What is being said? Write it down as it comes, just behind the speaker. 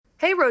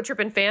Hey Road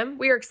Trippin' fam,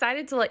 we are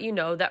excited to let you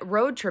know that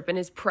Road Trippin'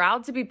 is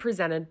proud to be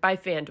presented by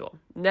FanDuel.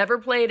 Never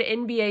played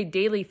NBA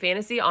Daily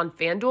Fantasy on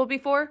FanDuel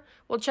before?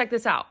 Well, check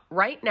this out.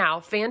 Right now,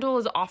 FanDuel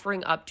is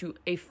offering up to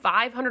a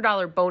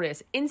 $500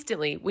 bonus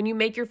instantly when you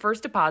make your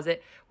first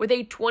deposit with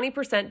a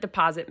 20%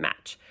 deposit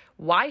match.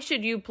 Why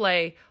should you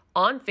play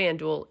on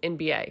FanDuel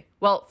NBA?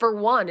 Well, for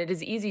one, it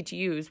is easy to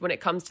use when it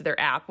comes to their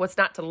app. What's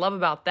not to love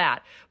about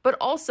that? But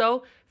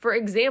also, for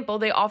example,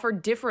 they offer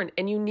different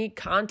and unique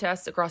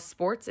contests across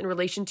sports in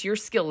relation to your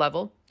skill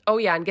level. Oh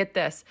yeah, and get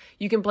this.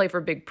 You can play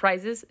for big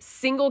prizes,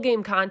 single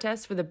game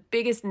contests for the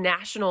biggest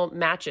national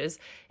matches,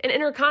 and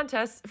enter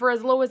contests for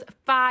as low as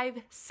 5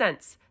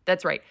 cents.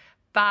 That's right.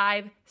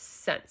 5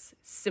 cents.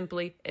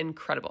 Simply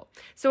incredible.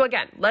 So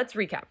again, let's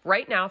recap.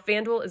 Right now,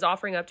 FanDuel is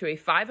offering up to a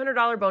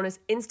 $500 bonus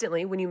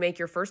instantly when you make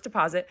your first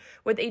deposit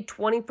with a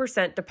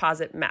 20%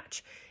 deposit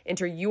match.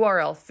 Enter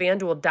URL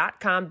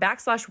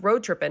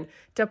fanduel.com/roadtrippin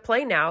to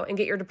play now and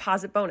get your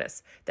deposit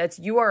bonus. That's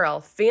URL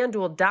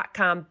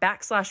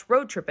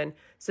fanduel.com/roadtrippin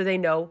so they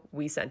know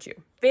we sent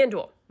you.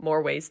 FanDuel,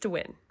 more ways to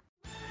win.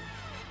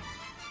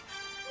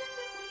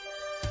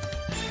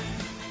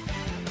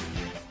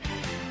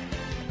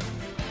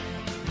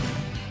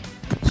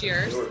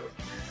 Cheers.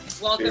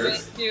 Welcome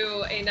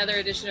to another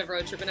edition of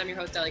Road Trippin'. I'm your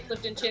host, Ellie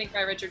Clifton, Channing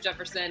by Richard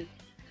Jefferson.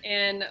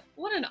 And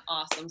what an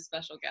awesome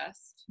special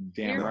guest.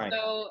 Damn right.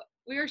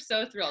 We are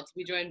so thrilled to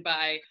be joined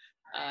by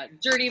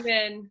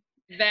journeyman,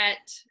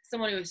 vet,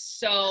 someone who is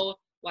so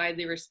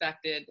widely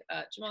respected,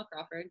 Jamal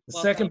Crawford. The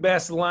second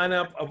best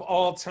lineup of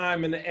all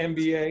time in the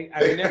NBA.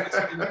 I've never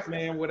seen this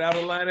man without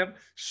a lineup.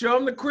 Show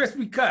him the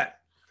crispy cut.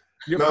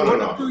 You're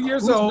 42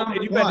 years old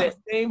and you've had the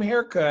same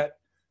haircut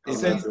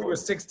since you were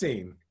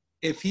 16.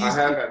 I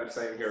have had the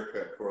same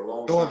haircut for a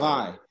long time. So have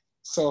I.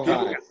 So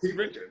have I.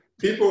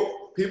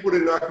 People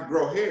didn't know I could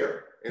grow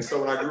hair. And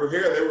so when I grew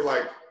hair, they were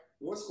like,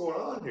 what's going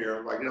on here?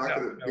 I'm like, no, I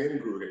could have been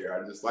grew hair.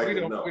 I just like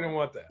it. No. We don't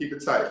want that. Keep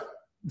it tight.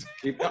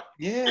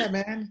 Yeah,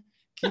 man.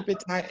 Keep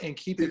it tight and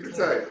keep it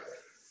tight.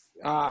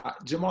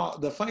 Jamal,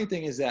 the funny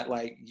thing is that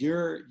like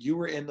you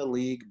were in the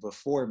league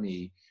before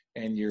me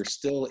and you're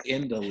still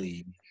in the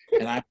league.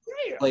 And I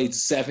played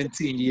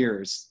 17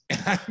 years.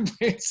 And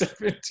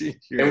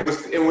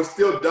was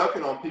still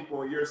dunking on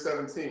people in year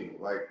 17.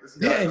 Like this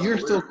guy. Yeah, and you're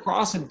still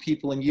crossing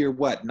people in year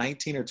what,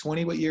 19 or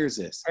 20? What year is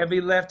this?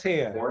 Heavy left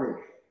hand.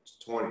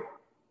 20.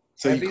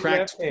 So heavy you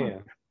cracked left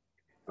hand.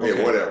 Okay.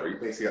 Yeah, whatever. He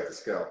thinks he got the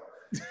scalp.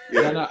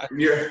 Yeah,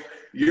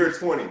 year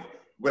 20.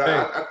 But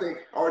I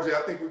think, RJ,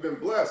 I think we've been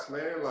blessed,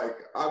 man.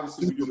 Like,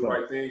 obviously we do the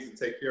right things and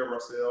take care of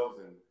ourselves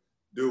and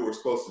do what we're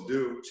supposed to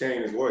do.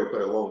 Change as well. He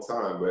played a long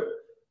time, but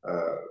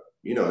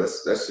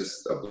that's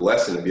just a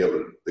blessing to be able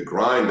to the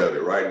grind of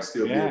it, right? And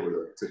still be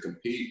able to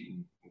compete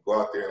and go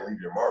out there and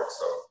leave your mark.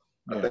 So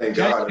I thank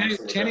God.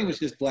 Channing was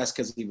just blessed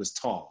because he was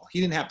tall.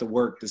 He didn't have to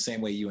work the same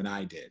way you and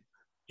I did.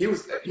 He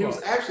was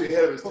actually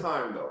ahead of his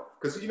time though,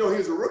 because he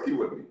was a rookie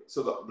with me.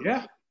 So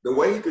the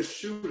way he could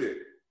shoot it,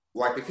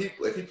 like if he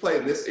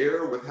played in this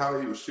era with how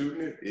he was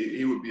shooting it,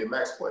 he would be a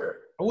max player.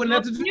 I wouldn't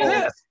have to do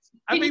this.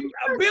 I mean,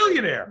 a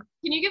billionaire.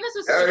 Can you give us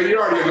a story?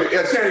 You're already a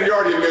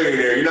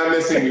millionaire. You're not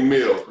missing any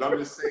meals. But I'm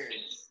just saying,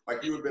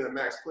 like, you would have been a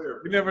max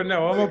player. You never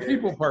know. I'm a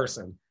people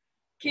person.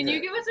 Can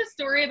you give us a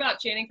story about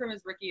Channing from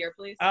his rookie year,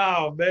 please?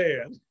 Oh,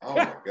 man. Oh,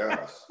 my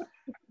gosh.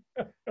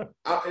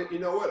 You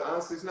know what?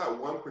 Honestly, it's not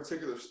one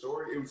particular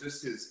story. It was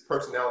just his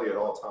personality at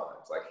all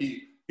times. Like,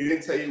 he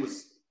didn't say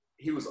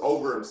he was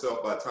over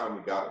himself by the time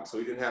we got him. So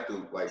he didn't have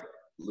to, like,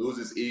 lose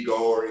his ego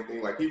or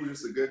anything. Like, he was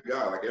just a good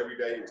guy. Like, every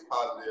day he was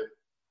positive.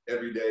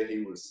 Every day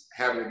he was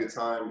having a good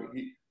time.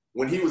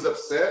 When he was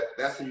upset,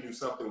 that's when you knew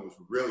something was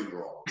really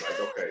wrong. Like,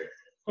 okay,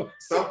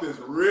 something's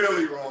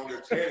really wrong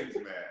if Channing's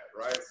mad,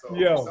 right? So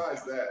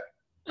besides that,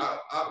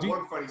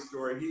 one funny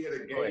story, he had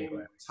a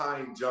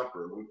game-tying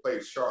jumper when we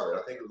played Charlotte.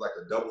 I think it was like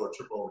a double or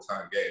triple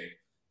overtime game.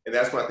 And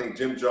that's when I think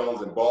Jim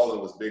Jones and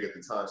Ballin was big at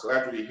the time. So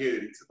after he hit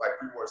it, he took like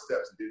 3 more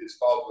steps and did his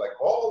follow, like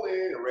ball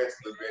in and ran to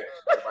the bench.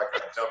 Like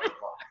kind of jumping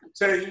on.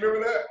 Channing, you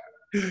remember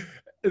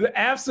that?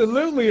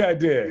 Absolutely I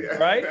did,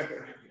 right?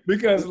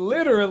 Because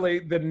literally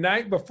the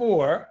night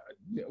before,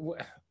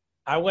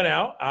 I went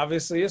out.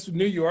 Obviously, it's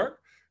New York.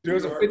 There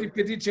was a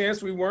 50-50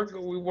 chance we weren't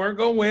going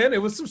to win.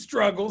 It was some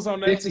struggles on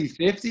that.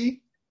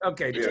 50-50?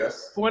 Okay,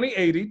 yes.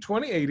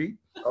 20-80.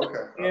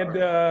 Okay. And,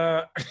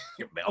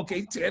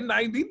 okay,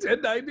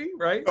 10-90,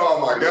 right? Oh,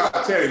 my God.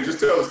 Channing,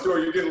 just tell the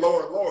story. You're getting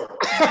lower and lower.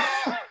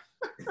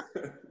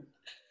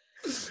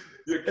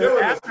 You're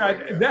killing us.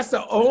 That's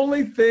the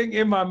only thing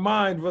in my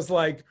mind was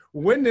like,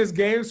 win this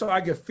game so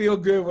I can feel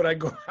good when I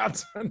go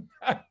out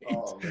tonight.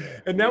 Oh,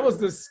 and that was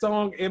the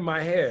song in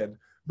my head.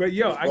 But,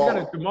 I got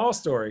a Jamal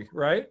story,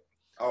 right?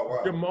 Oh,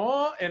 wow.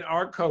 Jamal and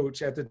our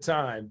coach at the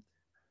time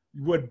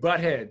would butt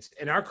heads.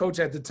 And our coach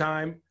at the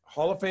time,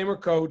 Hall of Famer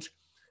coach,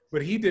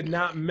 but he did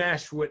not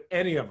mesh with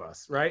any of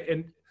us, right?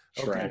 And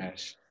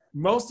trash.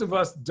 Most of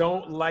us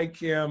don't like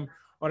him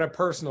on a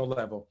personal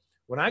level.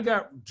 When I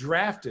got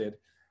drafted,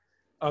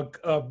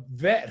 a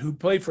vet who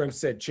played for him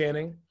said,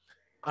 Channing,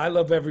 I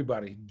love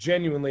everybody,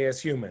 genuinely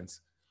as humans.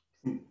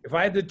 If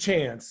I had the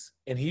chance,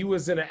 and he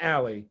was in an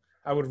alley,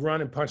 I would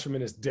run and punch him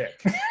in his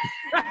dick.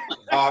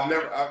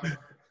 I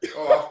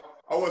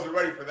wasn't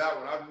ready for that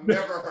one. I've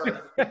never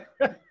heard.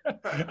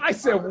 I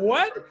said,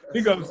 what?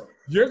 He goes,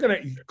 you're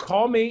going to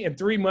call me in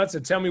 3 months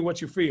and tell me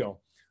what you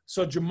feel.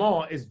 So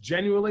Jamal is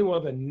genuinely one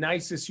of the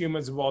nicest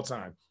humans of all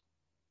time.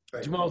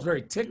 Jamal's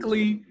very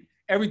tickly.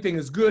 Everything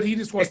is good. He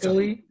just wants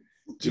to.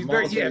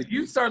 If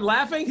you start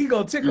laughing, he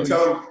gonna tickle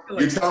you.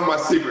 You tell him my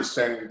secrets,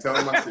 Shane. You tell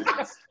him my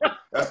secrets.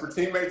 That's for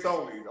teammates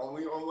only.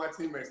 Only my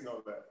teammates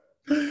know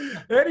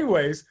that.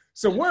 Anyways,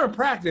 so we're in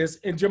practice,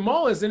 and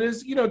Jamal is in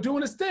his,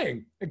 doing his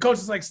thing. And coach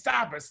is like,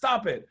 stop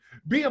it.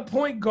 Be a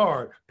point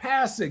guard.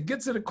 Pass it.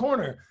 Get to the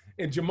corner.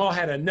 And Jamal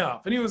had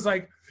enough. And he was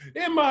like,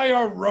 am I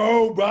a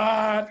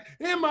robot?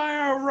 Am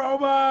I a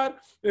robot?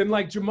 And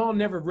like Jamal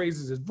never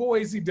raises his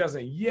voice. He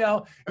doesn't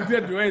yell. He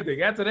doesn't do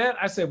anything. After that,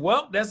 I said,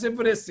 well, that's it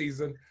for this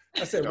season.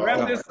 I said,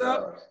 wrap this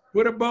up,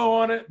 put a bow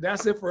on it.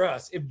 That's it for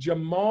us. If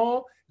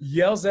Jamal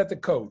yells at the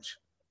coach,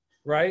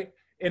 right?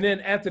 And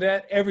then after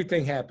that,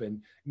 everything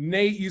happened.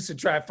 Nate used to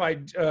try to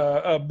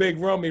fight Big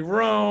Romy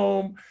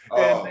Rome.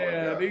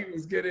 And he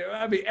was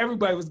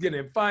everybody was getting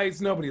in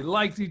fights. Nobody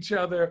liked each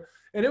other.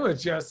 And it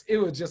was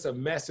just a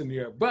mess in New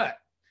York. But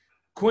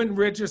Quentin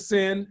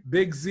Richardson,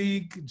 Big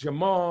Zeke,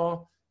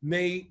 Jamal,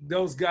 Nate,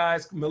 those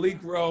guys,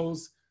 Malik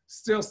Rose,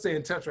 still stay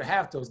in touch with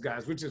half those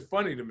guys, which is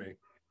funny to me.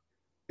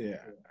 Yeah.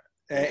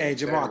 Hey,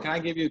 Jamal, can I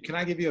give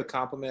you a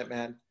compliment,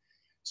 man?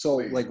 So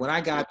like when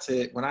I got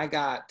to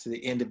the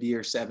end of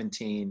year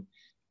 17,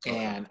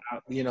 and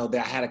I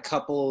had a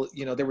couple,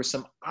 there were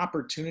some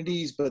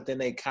opportunities, but then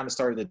they kind of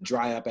started to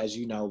dry up, as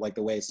like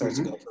the way it starts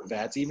to go for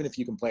vets, even if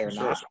you can play or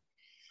not.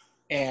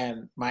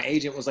 And my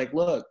agent was like,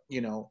 look,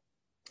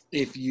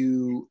 if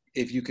you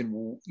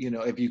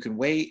can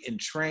wait and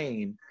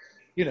train,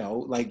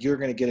 like you're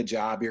going to get a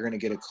job, you're going to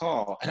get a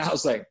call. And I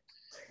was like,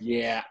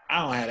 yeah,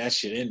 I don't have that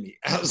shit in me.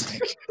 I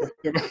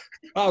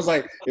was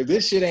like, if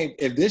this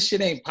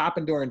shit ain't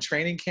popping during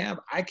training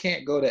camp, I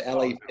can't go to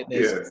LA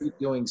Fitness, keep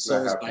doing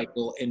Soul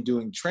Cycle and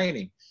doing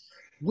training,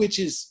 which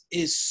is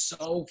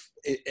so.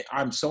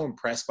 I'm so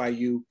impressed by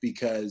you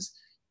because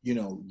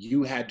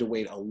you had to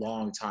wait a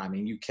long time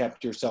and you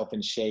kept yourself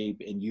in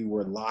shape and you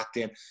were locked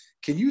in.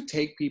 Can you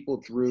take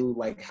people through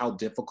like how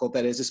difficult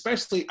that is?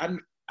 Especially,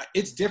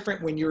 it's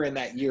different when you're in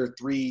that year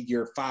 3,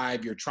 year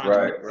 5, you're trying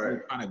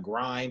to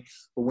grind.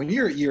 But when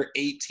you're at year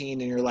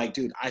 18 and you're like,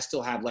 dude, I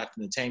still have left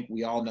in the tank.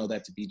 We all know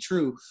that to be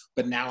true.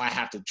 But now I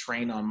have to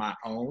train on my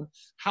own.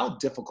 How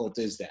difficult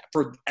is that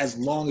for as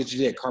long as you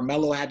did?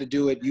 Carmelo had to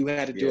do it. You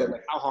had to do it.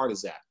 Like, how hard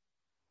is that?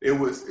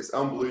 It's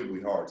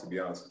unbelievably hard, to be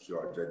honest with you,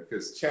 RJ,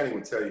 because Channing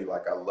would tell you,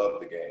 like, I love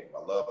the game.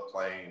 I love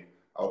playing.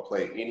 I'll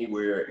play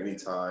anywhere,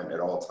 anytime, at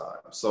all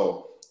times.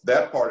 So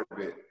that part of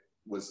it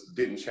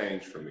didn't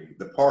change for me.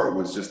 The part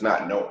was just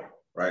not knowing,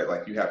 right?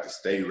 Like, you have to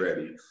stay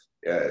ready.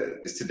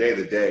 It's today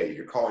the day.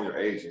 You're calling your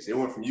agents. It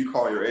went from you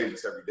calling your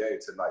agents every day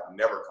to like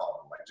never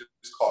call them. Like,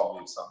 just call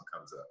me if something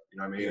comes up. You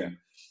know what I mean? Yeah.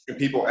 And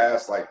people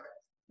ask, like,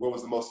 what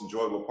was the most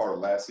enjoyable part of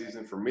last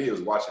season? For me, it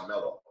was watching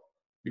Melo,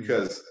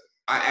 because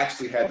I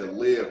actually had to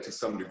live to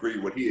some degree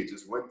what he had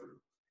just went through.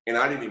 And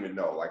I didn't even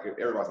know. Like,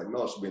 everybody's like,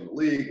 Melo should be in the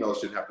league. Melo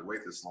shouldn't have to wait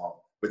this long.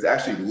 But to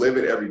actually live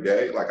it every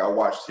day, like, I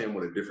watched him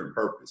with a different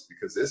purpose,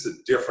 because it's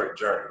a different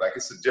journey. Like,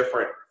 it's a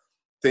different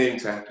thing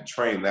to have to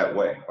train that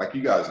way. Like,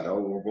 you guys know,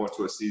 when we're going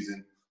to a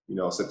season,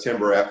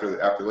 September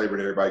after Labor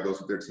Day, everybody goes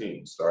with their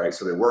teams, all right?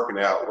 So they're working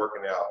out,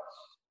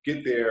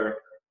 get there.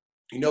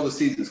 The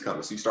season's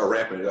coming, so you start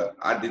ramping it up.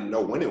 I didn't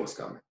know when it was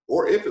coming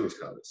or if it was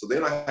coming. So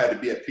then I had to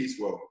be at peace.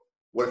 Well,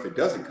 what if it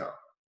doesn't come,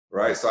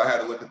 right? So I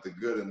had to look at the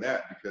good in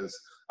that, because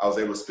I was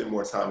able to spend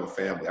more time with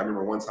family. I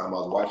remember one time I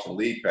was watching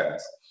League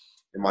Pass,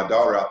 and my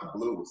daughter out the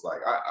blue was like,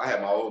 I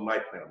had my old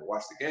night plan to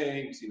watch the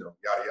games, yada,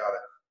 yada.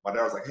 My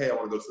daughter was like, hey, I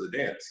want to go to the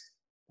dance.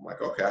 I'm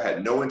like, okay. I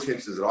had no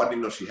intentions at all. I didn't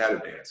even know she had a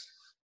dance.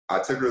 I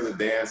took her to the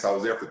dance. I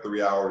was there for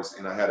 3 hours,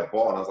 and I had a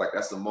ball. And I was like,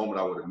 that's the moment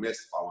I would have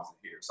missed if I wasn't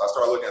here. So I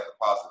started looking at the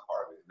positive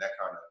part of it, and that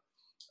kind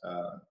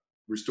of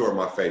restored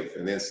my faith.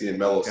 And then seeing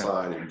Melo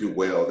sign and do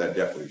well, that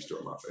definitely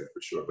restored my faith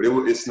for sure. But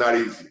it's not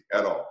easy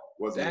at all.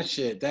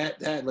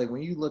 That like,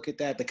 when you look at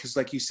that, because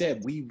like you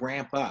said, we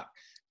ramp up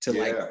to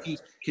like peak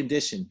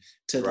condition,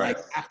 to like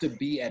have to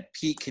be at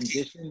peak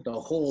condition the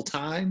whole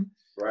time.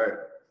 Right.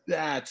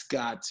 That's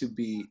got to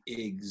be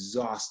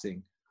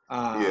exhausting.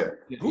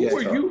 Who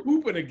were you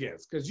hooping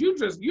against? Because you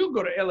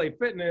go to LA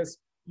Fitness,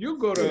 you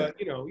go to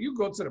you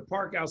go to the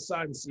park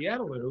outside in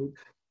Seattle and hoop.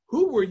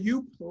 Who were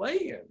you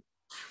playing?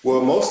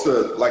 Well, most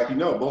of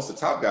the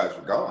top guys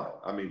were gone.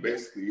 I mean,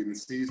 basically in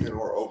season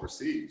or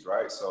overseas,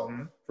 right? So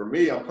for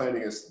me, I'm playing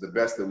against the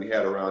best that we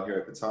had around here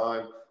at the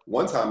time.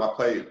 One time I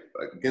played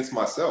against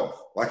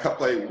myself. Like, I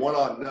played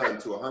 1-on-none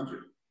to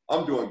 100.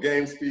 I'm doing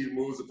game speed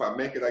moves. If I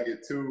make it, I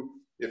get 2.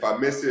 If I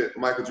miss it,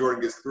 Michael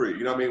Jordan gets 3.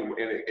 You know what I mean?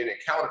 And it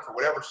counted for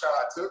whatever shot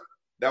I took.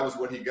 That was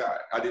what he got.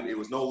 It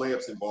was no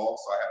layups involved,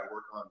 so I had to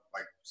work on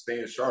like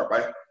staying sharp.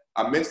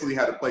 I mentally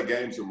had to play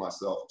games with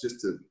myself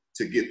just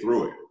to get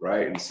through it,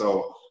 right? And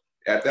so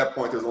at that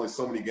point, there's only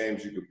so many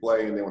games you could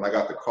play. And then when I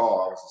got the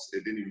call,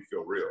 it didn't even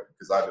feel real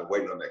because I've been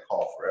waiting on that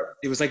call forever.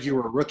 It was like you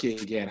were a rookie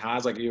again. Huh? I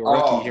was like you were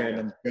a rookie here.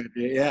 And then,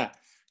 yeah.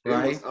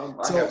 Right. I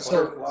had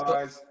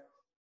butterflies.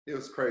 It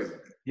was crazy.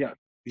 Yeah.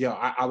 Yeah.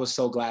 I was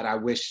so glad. I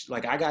wish,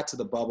 like, I got to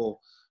the bubble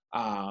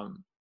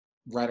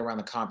right around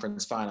the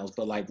conference finals,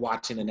 but like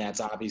watching the Nets,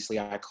 obviously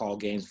I call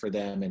games for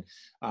them. And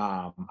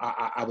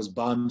I was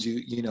bummed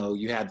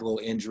you had the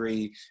little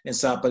injury and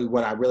stuff. But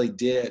what I really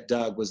did,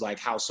 Doug, was like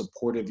how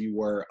supportive you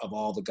were of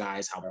all the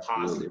guys, how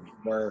positive you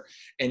were.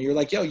 And you're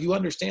like, yo, you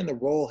understand the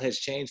role has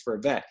changed for a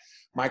vet.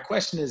 My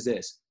question is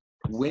this: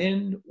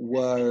 did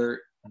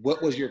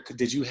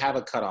you have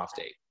a cutoff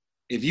date?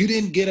 If you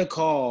didn't get a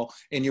call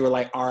and you were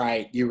like, all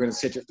right, you were going to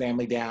sit your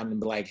family down and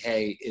be like,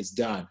 hey, it's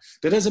done.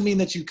 That doesn't mean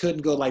that you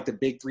couldn't go like the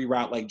big three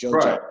route like Joe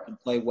Johnson and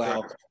play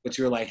well. Right. But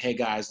you're like, hey,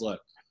 guys,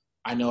 look,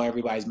 I know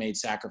everybody's made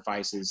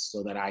sacrifices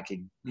so that I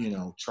could,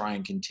 try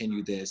and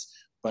continue this.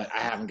 But I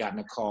haven't gotten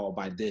a call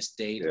by this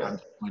date. Yeah. I'm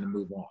just going to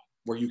move on.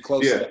 Were you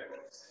close to that?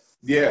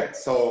 Yeah.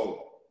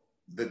 So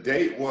the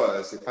date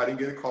was if I didn't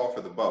get a call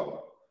for the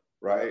bubble,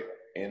 right?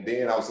 And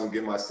then I was going to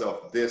give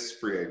myself this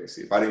free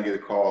agency. If I didn't get a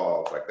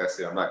call, like that's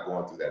it, I'm not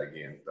going through that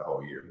again the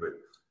whole year. But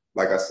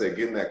like I said,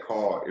 getting that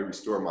call, it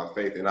restored my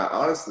faith. And I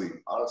honestly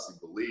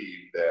believe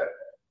that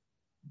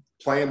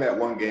playing that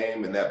one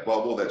game in that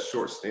bubble, that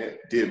short stint,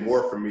 did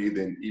more for me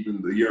than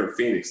even the year in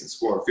Phoenix and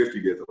scoring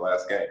 50 at the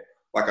last game.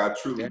 Like I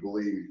truly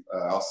believe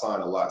I'll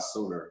sign a lot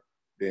sooner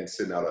than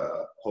sitting out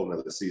a whole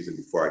nother season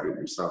before I get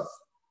re-signed.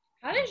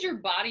 How does your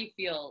body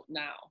feel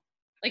now?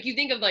 Like you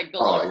think of like the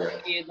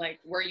longevity and like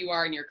where you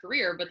are in your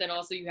career, but then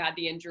also you had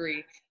the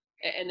injury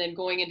and then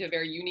going into a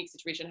very unique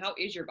situation. How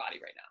is your body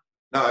right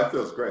now? No, it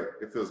feels great.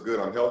 It feels good.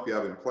 I'm healthy.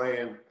 I've been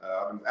playing.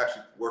 I've been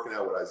actually working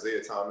out with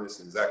Isaiah Thomas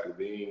and Zach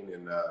LaVine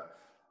and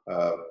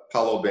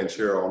Paolo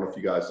Banchero. I don't know if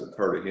you guys have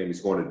heard of him. He's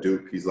going to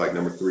Duke. He's like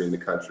number 3 in the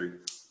country.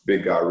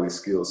 Big guy, really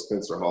skilled.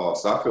 Spencer Hall.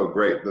 So I feel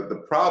great.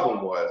 The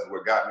problem was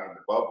what got me in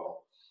the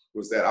bubble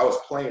was that I was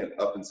playing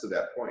up until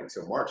that point,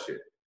 until March hit.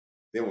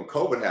 Then when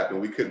COVID happened,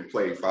 we couldn't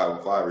play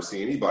 5-on-5 or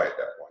see anybody at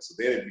that point. So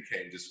then it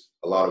became just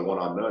a lot of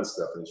one-on-none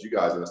stuff. And as you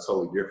guys know, it's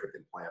totally different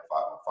than playing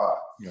 5-on-5.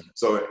 Yeah.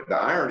 So the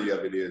irony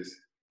of it is,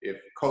 if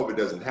COVID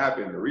doesn't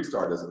happen, the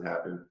restart doesn't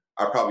happen,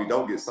 I probably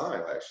don't get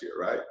signed last year,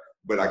 right?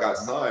 But I got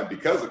signed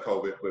because of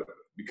COVID. But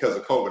because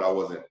of COVID, I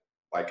wasn't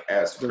like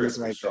as crisp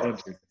and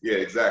sharp. Yeah,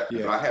 exactly.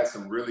 Yeah. But I had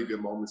some really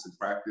good moments in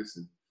practice.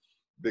 And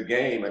the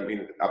game,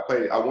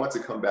 I wanted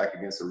to come back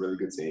against a really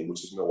good team,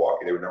 which is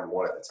Milwaukee. They were number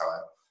 1 at the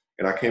time.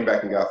 And I came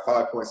back and got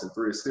 5 points and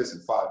 3 assists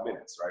in 5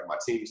 minutes, right? My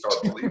team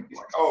started believing,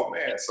 like, oh,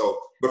 man. So,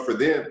 but for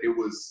them, it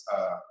was,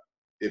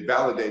 it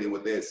validated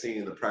what they had seen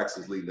in the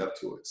practices leading up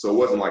to it. So it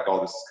wasn't like, oh,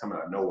 this is coming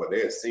out of nowhere.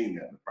 They had seen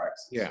that in the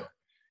practice. Yeah. So,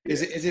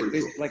 is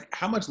it like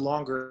how much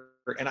longer?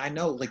 And I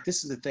know, like,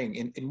 this is the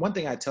thing. And one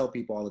thing I tell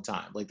people all the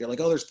time, like, they're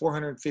like, oh, there's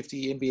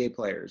 450 NBA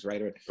players, right?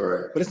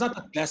 Right. But it's not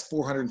the best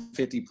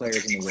 450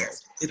 players in the world.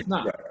 It's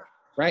not.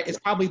 Right? It's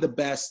probably the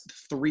best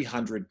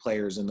 300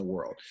 players in the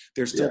world.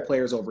 There's still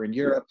players over in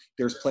Europe.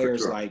 There's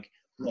players like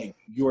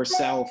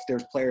yourself.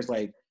 There's players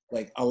like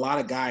a lot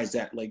of guys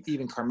that, like,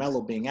 even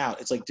Carmelo being out.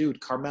 It's like, dude,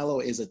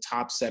 Carmelo is a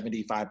top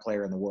 75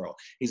 player in the world.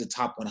 He's a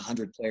top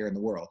 100 player in the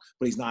world,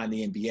 but he's not in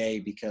the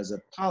NBA because of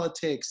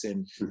politics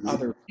and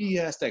other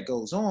BS that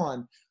goes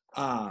on.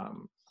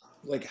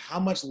 Like, how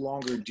much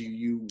longer do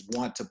you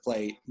want to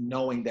play,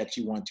 knowing that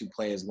you want to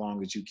play as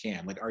long as you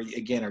can? Like, are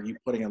you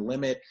putting a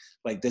limit?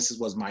 Like, this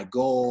was my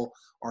goal,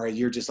 or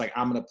you're just like,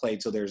 I'm going to play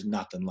till there's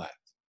nothing left?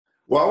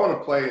 Well, I want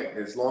to play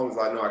as long as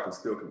I know I can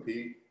still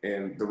compete,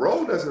 and the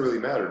role doesn't really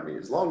matter to me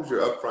as long as you're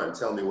upfront and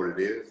telling me what it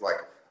is. Like,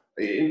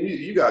 and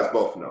you guys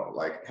both know,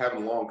 like,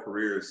 having long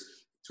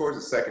careers towards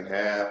the second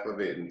half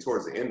of it and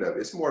towards the end of it,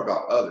 it's more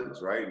about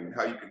others, right, and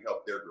how you can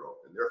help their growth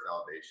and their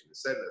foundation and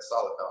setting a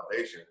solid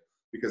foundation.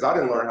 Because I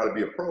didn't learn how to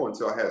be a pro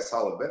until I had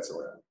solid vets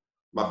around me.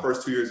 My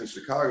first 2 years in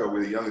Chicago, we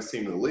were the youngest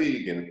team in the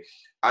league, and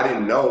I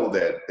didn't know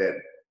that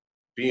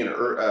being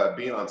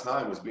on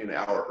time was being an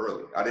hour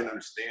early. I didn't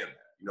understand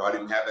that. I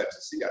didn't have that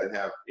to see. I didn't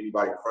have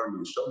anybody in front of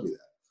me to show me that.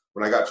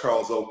 When I got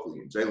Charles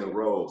Oakley and Jalen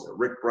Rose and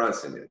Rick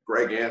Brunson and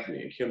Greg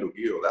Anthony and Kendall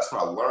Gill, that's when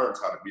I learned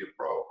how to be a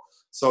pro.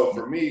 So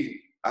for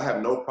me, I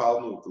have no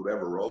problem with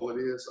whatever role it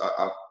is.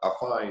 I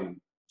find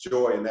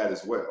joy in that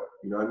as well.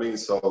 You know what I mean?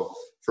 So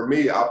for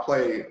me, I'll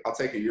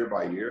take it year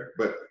by year.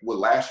 But what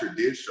last year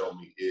did show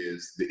me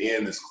is the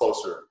end is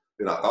closer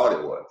than I thought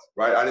it was,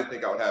 right? I didn't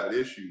think I would have an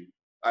issue.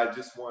 I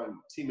just won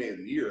Teammate of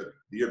the Year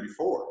the year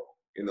before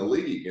in the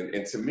league.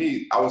 And to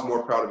me, I was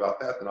more proud about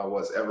that than I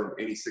was ever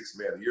any Sixth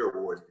Man of the Year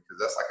awards,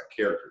 because that's like a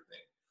character thing.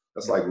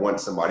 That's like wanting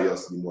somebody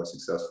else to be more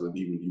successful than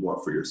even you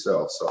want for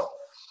yourself. So,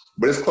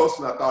 but it's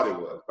closer than I thought it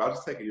was. But I'll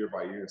just take it year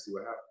by year and see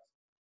what happens.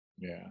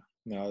 Yeah.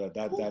 No,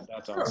 that's You're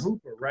a awesome.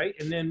 hooper, right?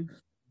 And then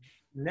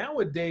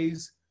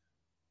nowadays,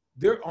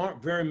 there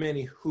aren't very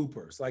many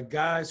hoopers, like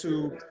guys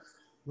who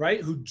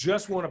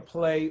just want to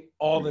play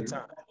all the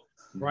time,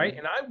 right?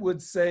 And I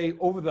would say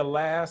over the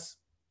last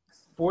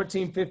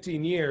 14,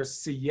 15 years,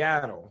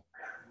 Seattle,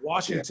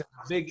 Washington,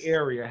 big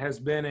area, has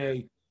been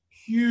a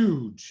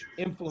huge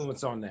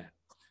influence on that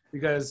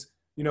because,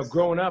 you know,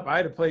 growing up, I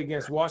had to play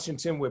against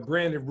Washington with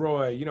Brandon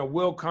Roy, you know,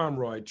 Will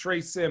Conroy,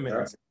 Trey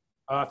Simmons.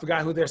 I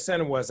forgot who their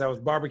center was. I was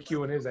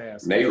barbecuing his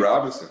ass. Nate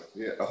Robinson.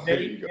 Yeah. Oh,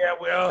 Yeah,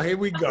 well, here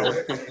we go.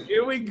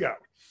 Here we go.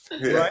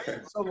 Yeah.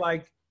 Right? So,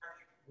 like,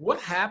 what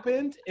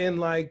happened? And,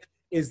 like,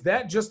 is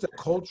that just a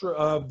culture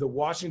of the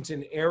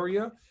Washington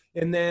area?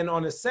 And then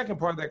on the second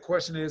part of that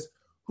question is,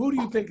 who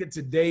do you think in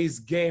today's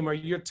game are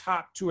your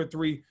top 2 or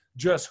 3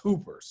 just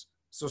hoopers?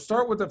 So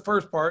start with the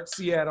first part,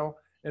 Seattle,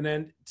 and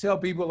then tell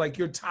people like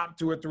your top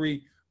 2 or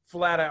 3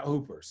 flat out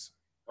hoopers.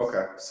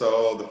 Okay,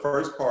 so the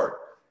first part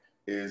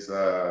is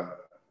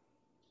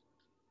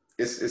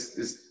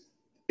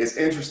it's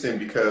interesting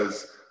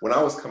because when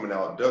I was coming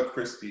out, Doug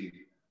Christie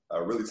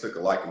really took a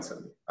liking to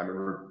me. I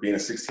remember being a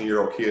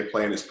 16-year-old kid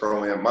playing his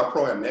pro-am. My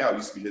pro-am now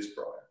used to be his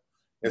pro-am.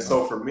 And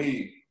so for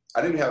me,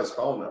 I didn't have his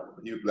phone number.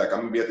 He would be like, I'm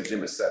going to be at the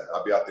gym at 7.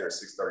 I'll be out there at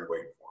 6:30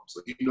 waiting for him.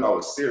 So he knew I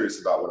was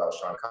serious about what I was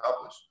trying to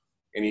accomplish.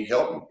 And he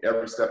helped me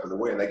every step of the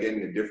way, and that gave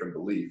me a different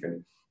belief.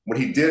 And when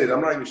he did it,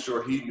 I'm not even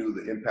sure he knew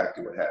the impact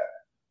it would have,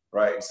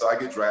 right? So I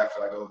get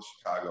drafted, I go to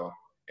Chicago,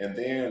 and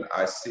then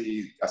I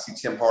see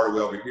Tim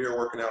Hardaway over here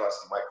working out. I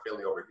see Mike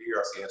Finley over here.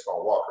 I see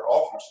Antoine Walker,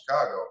 all from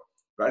Chicago.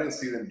 But I didn't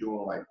see them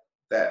doing like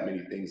that many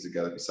things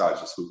together besides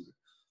just hooping.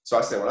 So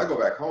I said, when I go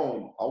back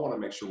home, I want to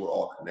make sure we're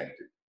all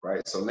connected,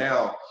 right? So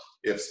now,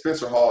 if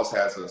Spencer Hawes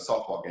has a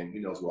softball game, he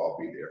knows we'll all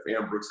be there. If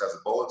Aaron Brooks has a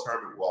bowling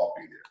tournament, we'll all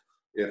be there.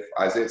 If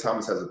Isaiah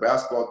Thomas has a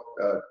basketball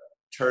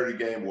charity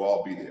game, we'll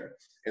all be there.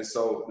 And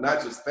so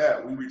not just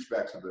that, we reach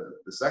back to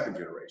the second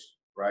generation,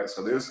 right?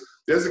 So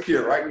there's a kid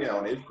right now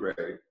in 8th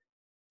grade,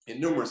 and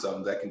numerous of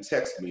them that can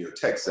text me or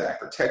text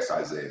Zach or text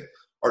Isaiah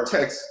or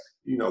text,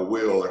 you know,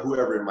 Will or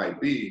whoever it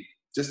might be,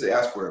 just to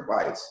ask for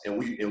advice.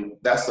 And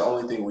that's the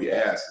only thing we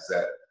ask is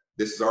that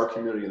this is our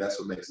community, and that's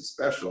what makes it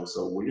special.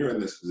 So when you're in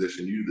this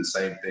position, you do the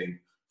same thing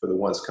for the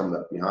ones coming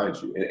up behind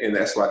you. And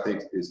that's what I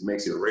think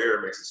makes it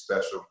rare, makes it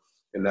special,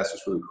 and that's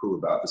what's really cool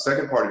about it. The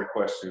second part of your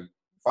question,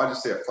 if I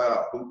just say a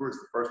flat-out hoopers,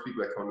 the first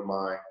people that come to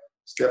mind,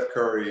 Steph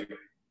Curry,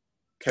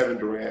 Kevin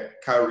Durant,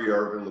 Kyrie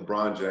Irving,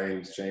 LeBron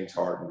James, James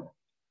Harden,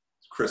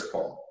 Chris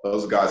Paul.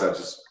 Those are guys that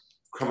just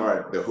come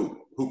out the hoop.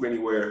 Hoop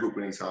anywhere, hoop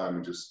anytime,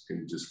 and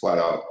can just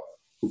flat-out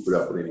hoop it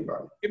up with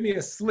anybody. Give me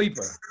a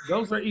sleeper.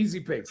 Those are easy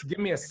picks. Give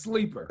me a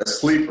sleeper. A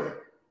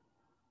sleeper.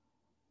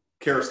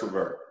 Karis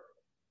LeVert.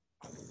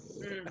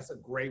 That's a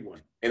great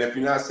one. And if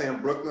you're not saying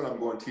Brooklyn, I'm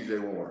going T.J.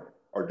 Warren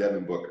or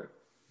Devin Booker.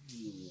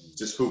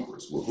 Just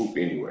hoopers. We'll hoop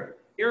anywhere.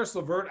 Karis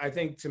LeVert, I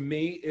think, to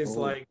me, is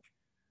like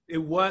 – it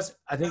was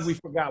 – I think we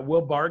forgot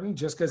Will Barton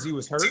just because he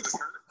was hurt.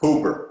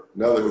 Hooper.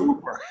 Another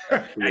hooper.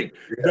 Hey,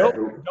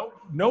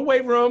 no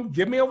weight room.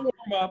 Give me a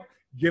warm-up.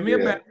 Give me a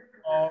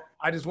basketball.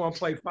 I just want to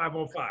play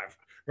 5-on-5.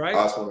 Right?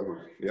 Awesome.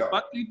 Yeah.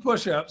 But the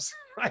push-ups,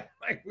 like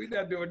we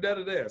not doing none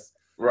of this.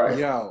 Right.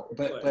 Yo,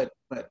 but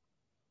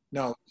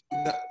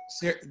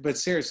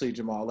seriously,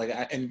 Jamal, like,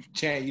 and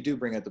Chan, you do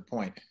bring up the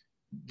point.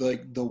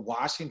 Like the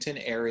Washington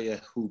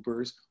area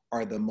hoopers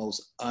are the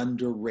most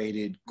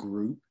underrated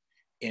group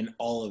in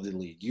all of the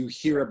league. You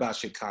hear about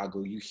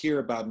Chicago, you hear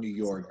about New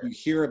York, you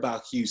hear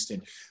about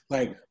Houston,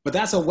 like, but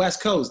that's a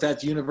West Coast.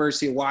 That's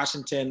University of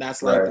Washington.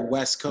 That's like the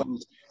West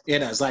Coast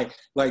in us. Like,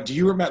 do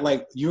you remember?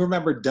 Like, you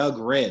remember Doug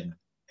Wren?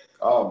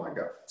 Oh my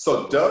God!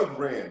 So Doug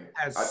Wren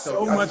has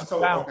so much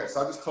talent. Okay,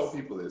 so I just told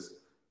people this.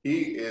 He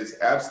is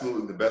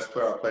absolutely the best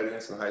player I played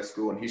against in high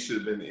school, and he should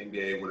have been in the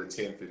NBA with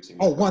a 10, 15.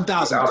 Oh,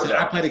 1,000%.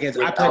 I played against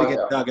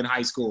Doug in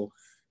high school.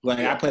 Like,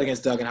 I played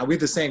against Doug, and we're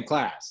the same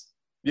class.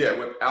 Yeah,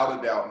 without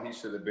a doubt, he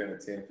should have been a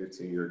 10,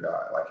 15-year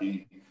guy. Like,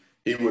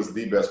 he was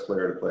the best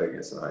player to play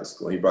against in high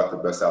school. He brought the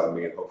best out of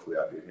me, and hopefully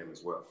I did him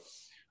as well.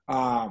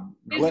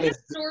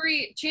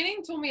 Story?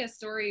 Channing told me a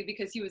story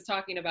because he was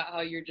talking about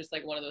how you're just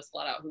like one of those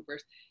flat-out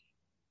hoopers.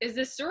 Is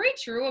this story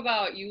true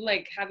about you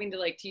like having to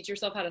like teach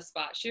yourself how to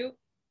spot shoot?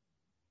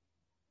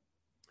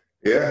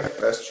 Yeah,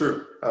 that's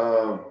true.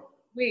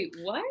 Wait,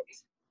 what?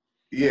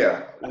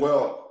 Yeah.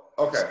 Well,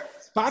 okay.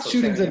 Spot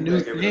shooting's a new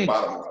thing.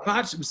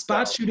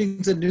 Spot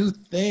shooting's a new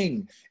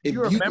thing. If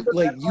you remember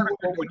when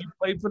you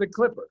played for the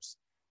Clippers,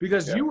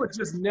 because you would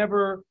just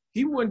never.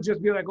 He wouldn't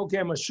just be like, okay,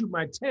 I'm gonna shoot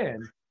my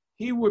 10.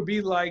 He would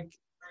be like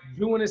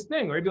doing his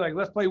thing, or he'd be like,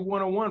 let's play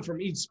 1-on-1 from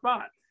each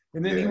spot,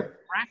 and then he would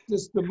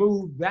practice the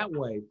move that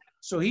way.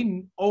 So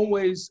he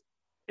always,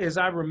 as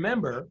I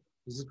remember,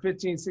 this is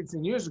 15,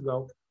 16 years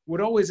ago, would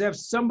always have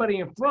somebody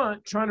in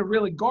front trying to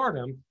really guard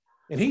him.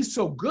 And he's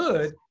so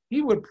good,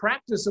 he would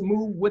practice a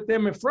move with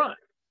them in front.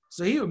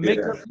 So he would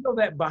make them feel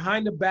that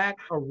behind the back,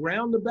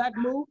 around the back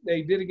move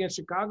they did against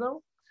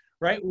Chicago,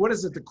 right? What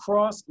is it? The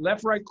cross,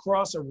 left, right,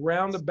 cross,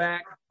 around the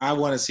back. I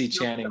want to see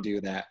Channing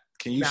do that.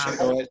 Can you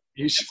show it?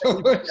 You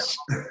show it.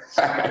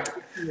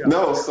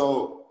 No,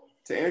 so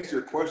to answer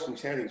your question,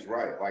 Channing's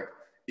right. Like,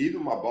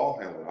 even my ball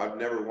handling, I've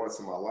never once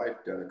in my life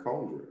done a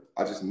cone drill.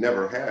 I just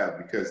never have,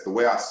 because the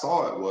way I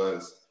saw it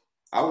was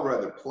I would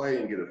rather play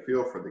and get a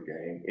feel for the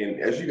game.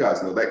 And as you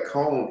guys know, that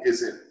cone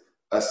isn't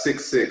a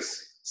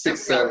 6'6",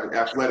 6'7",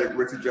 athletic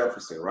Richard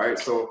Jefferson, right?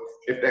 So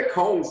if that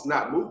cone's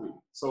not moving,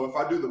 so if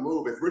I do the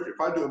move, if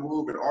I do a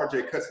move and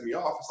RJ cuts me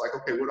off, it's like,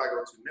 okay, what do I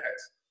go to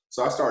next?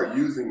 So I start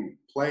using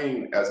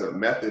playing as a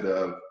method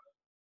of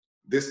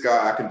this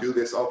guy, I can do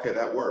this. Okay,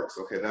 that works.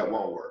 Okay, that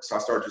won't work. So I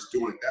started just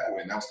doing it that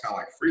way, and that was kind of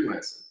like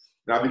freelancing.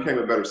 And I became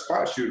a better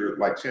spot shooter.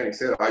 Like Channing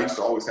said, I used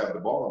to always have the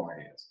ball in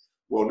my hands.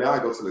 Well, now I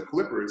go to the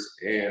Clippers,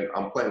 and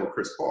I'm playing with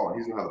Chris Paul, and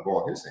he's going to have the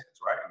ball in his hands,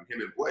 right? And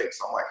him and Blake.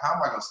 So I'm like, how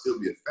am I going to still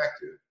be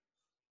effective,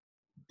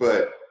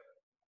 but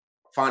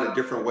find a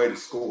different way to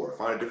score,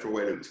 find a different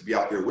way to be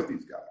out there with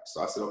these guys?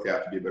 So I said, okay, I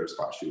have to be a better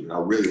spot shooter. And I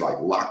really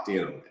locked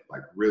in on it,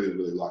 really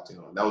locked in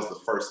on it. That was the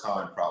first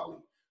time probably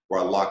where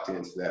I locked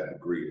into that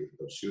degree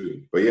of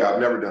shooting. But yeah, I've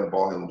never done a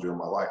ball handling drill in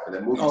my life. And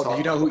then movie.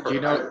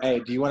 Oh, hey,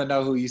 do you want to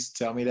know who used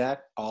to tell me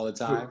that all the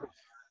time?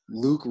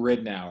 Luke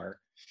Ridnour.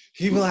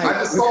 He was like, I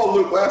just saw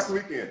Luke last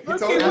weekend. He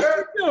told me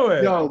that.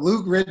 Yo,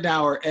 Luke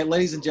Ridnour, and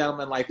ladies and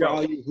gentlemen, like for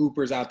all you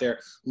hoopers out there,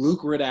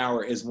 Luke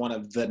Ridnour is one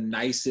of the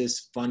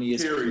nicest,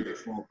 funniest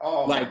people.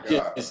 Oh like my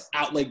God. just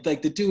out, like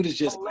the dude is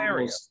just Hilarious.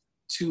 almost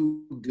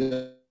too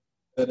good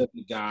of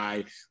a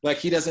guy. Like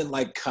he doesn't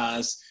like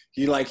cuss.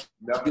 He like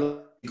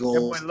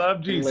Everyone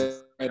love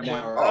Jesus.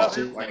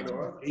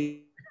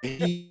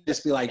 He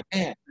just be like,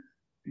 man,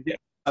 yeah,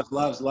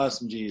 loves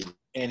some Jesus.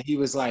 And he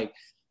was like,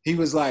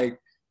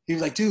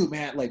 dude,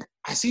 man, like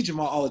I see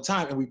Jamal all the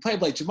time, and we play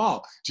like,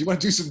 Jamal, do you want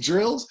to do some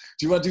drills?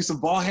 Do you want to do some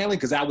ball handling?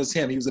 Because that was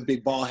him. He was a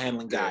big ball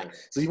handling guy.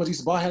 So you want to do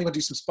some ball handling? You want to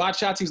do some spot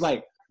shots? He's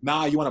like,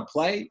 nah, you want to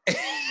play?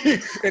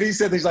 And he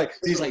said, he's like,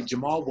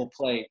 Jamal will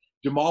play.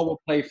 Jamal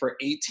will play for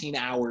 18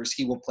 hours.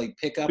 He will play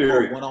pickup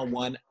or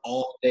one-on-one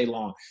all day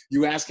long.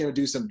 You ask him to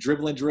do some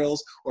dribbling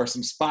drills or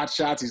some spot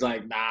shots, he's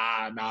like,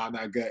 nah, I'm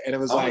not good. And it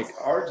was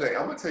RJ,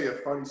 I'm going to tell you a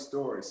funny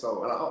story.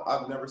 So, and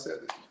I've never said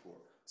this before.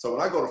 So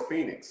when I go to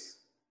Phoenix,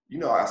 you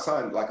know, I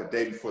signed like a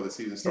day before the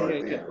season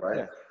started, right?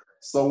 Yeah.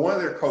 So one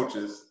of their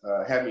coaches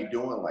had me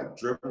doing like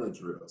dribbling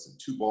drills and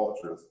 2-ball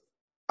drills.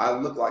 I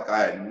looked like I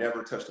had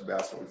never touched a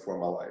basketball before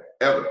in my life,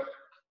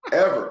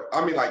 ever.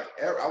 I mean, like,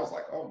 I was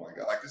like, oh my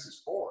God, like this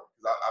is foreign.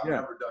 Because I've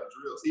never done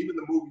drills. Even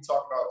the movie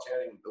talked about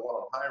Channing, the one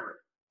on hiring,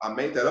 I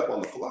made that up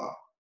on the fly.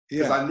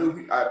 Because I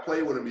knew I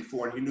played with him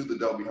before and he knew the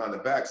double behind the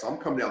back. So I'm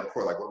coming down the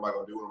court like, what am I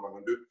going to do? What am I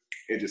going to do?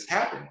 It just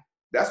happened.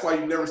 That's why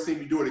you never see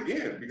me do it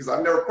again, because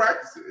I never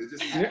practiced it. It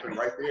just happened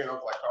right there. And I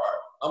was like, all right,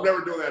 I'm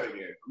never doing that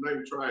again. I'm not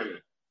even trying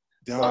it.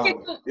 Okay,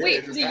 so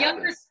wait,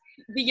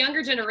 the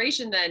younger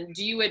generation then,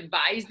 do you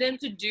advise them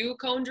to do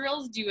cone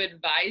drills? Do you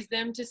advise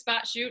them to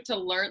spot shoot, to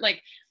learn?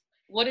 Like,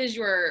 what is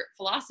your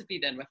philosophy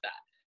then with that?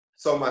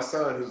 So my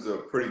son, who's a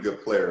pretty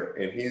good player,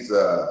 and he's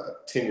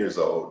 10 years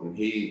old, and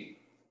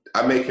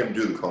I make him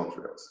do the cone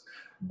drills.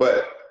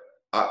 But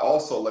I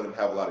also let him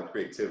have a lot of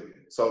creativity.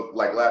 So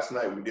like last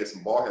night, we did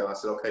some ball handling. I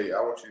said, okay, I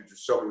want you to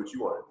just show me what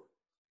you want to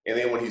do. And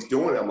then when he's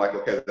doing it, I'm like,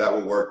 okay, that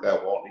will work,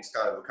 that won't. He's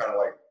kind of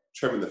like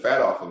trimming the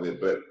fat off of it.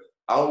 But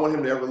I don't want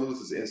him to ever lose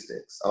his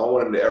instincts. I don't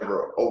want him to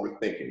ever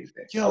overthink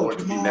anything. I want it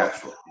to be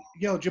natural.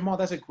 Yo, Jamal,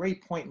 that's a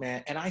great point,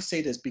 man. And I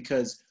say this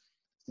because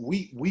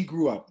we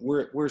grew up,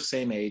 we're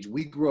same age.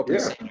 We grew up in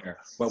the same era,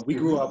 but we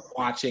grew up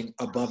watching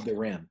Above the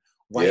Rim.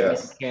 White men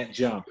can't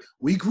jump.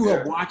 We grew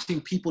up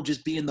watching people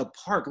just be in the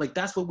park. Like,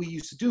 that's what we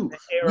used to do.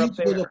 We used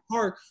to go to the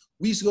park.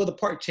 We used to go to the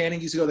park. Channing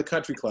used to go to the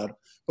country club.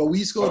 But we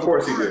used to go to the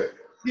park. Of course he did.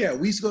 Yeah,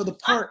 we used to go to the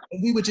park,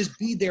 and we would just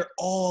be there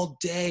all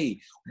day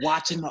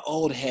watching the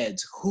old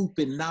heads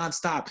hooping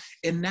nonstop.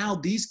 And now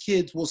these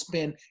kids will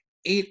spend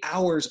 8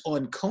 hours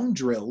on cone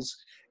drills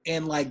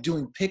and like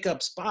doing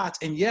pickup spots.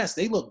 And yes,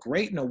 they look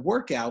great in a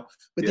workout,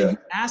 but then you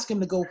ask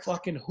them to go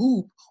fucking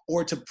hoop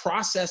or to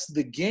process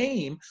the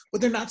game, but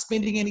they're not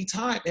spending any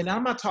time. And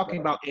I'm not talking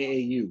about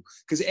AAU,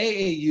 because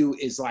AAU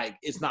is like,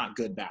 it's not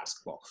good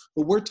basketball,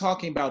 but we're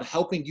talking about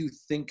helping you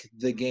think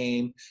the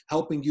game,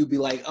 helping you be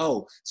like,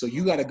 oh, so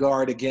you got to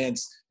guard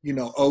against, you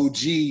know, OG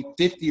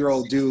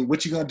 50-year-old dude.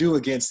 What you gonna do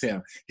against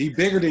him? He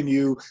bigger than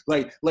you.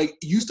 Like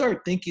you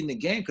start thinking the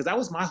game, because that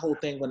was my whole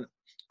thing when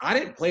I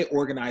didn't play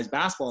organized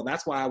basketball.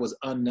 That's why I was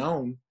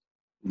unknown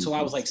until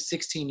I was like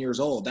 16 years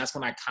old. That's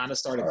when I kind of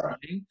started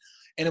playing.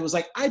 And it was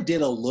like, I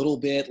did a little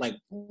bit,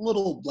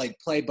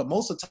 play, but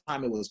most of the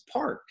time it was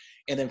park.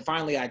 And then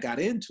finally I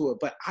got into it.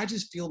 But I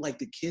just feel like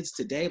the kids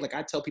today, like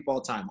I tell people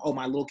all the time, oh,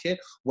 my little kid,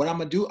 what I'm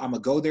going to do, I'm going to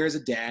go there as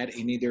a dad.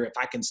 And either if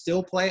I can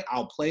still play,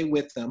 I'll play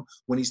with them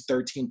when he's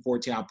 13,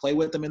 14. I'll play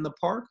with them in the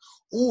park.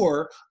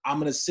 Or I'm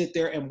going to sit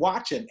there and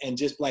watch him and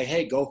just like,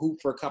 hey, go hoop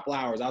for a couple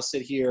hours. I'll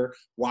sit here,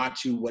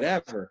 watch you,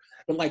 whatever.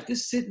 But like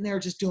this sitting there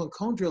just doing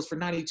cone drills for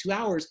 92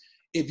 hours,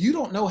 if you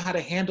don't know how to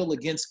handle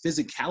against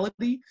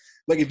physicality,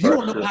 like if you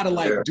don't know how to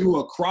like do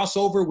a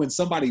crossover when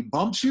somebody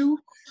bumps you,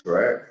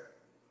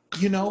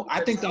 you know,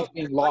 I think that's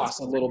being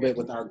lost a little bit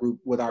with our group,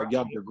 with our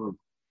younger group.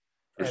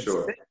 For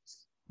sure.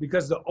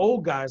 Because the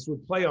old guys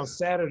would play on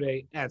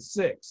Saturday at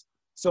 6.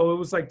 So it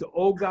was like the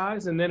old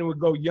guys, and then it would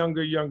go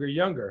younger. Yeah.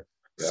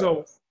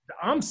 So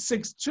I'm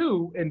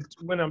 6'2", and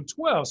when I'm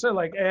 12, so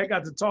like, hey, I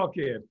got the tall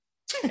kid.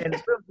 And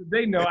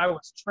they know I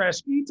was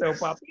Trashquito,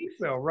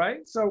 Papito,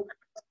 right? So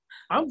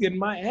I'm getting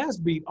my ass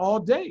beat all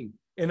day.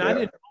 And I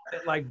didn't know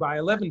that, like, by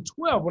 11,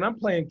 12, when I'm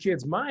playing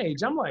kids my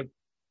age, I'm like,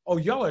 oh,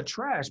 y'all are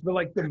trash. But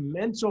like the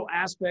mental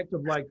aspect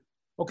of like,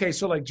 okay,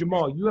 so like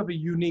Jamal, you have a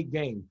unique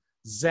game.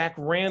 Zach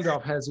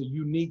Randolph has a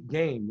unique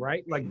game,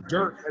 right? Like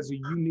Dirk has a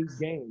unique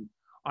game.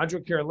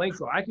 Andre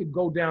Karolinko, I could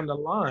go down the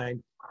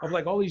line of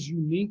like all these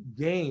unique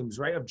games,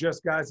 right? Of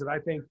just guys that I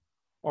think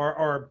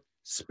are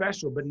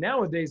special. But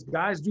nowadays,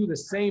 guys do the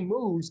same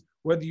moves,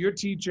 whether you're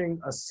teaching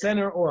a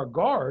center or a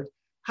guard.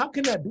 How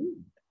can that be?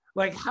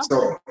 Like,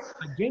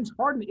 like James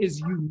Harden is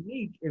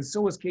unique, and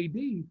so is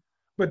KD,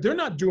 but they're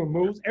not doing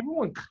moves.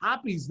 Everyone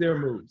copies their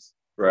moves.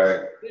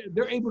 Right.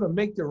 They're able to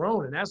make their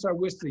own. And that's why I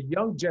wish the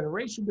young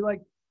generation be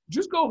like,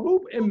 just go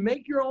hoop and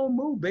make your own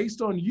move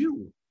based on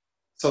you.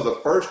 So the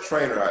first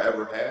trainer I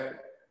ever had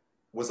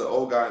was an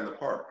old guy in the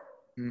park.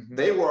 Mm-hmm.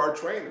 They were our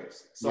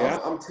trainers. So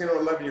I'm 10 or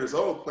 11 years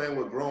old playing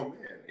with grown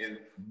men, and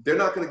they're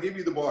not going to give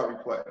you the ball every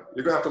play.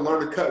 You're going to have to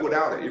learn to cut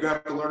without it. You're going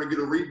to have to learn to get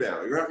a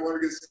rebound. You're going to have to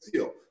learn to get a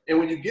steal. And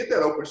when you get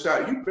that open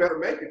shot, you better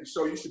make it to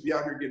show you should be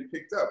out here getting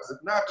picked up. Because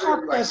if not, talk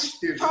like,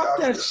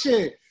 that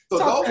shit. So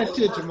talk those that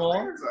shit, Jamal.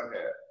 I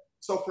had.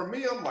 So for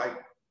me, I'm like,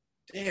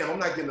 damn, I'm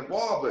not getting the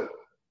ball, but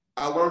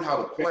I learned how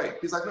to play.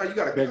 He's like, no, you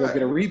got to go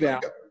get a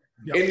rebound.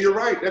 Yep. And you're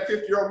right. That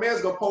 50-year-old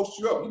man's going to post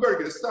you up. You better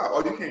get a stop.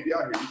 Oh, you can't be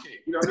out here. You can't.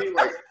 You know what I mean?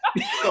 Like,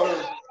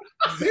 so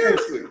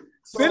seriously.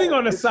 Sitting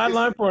on the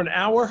sideline for an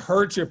hour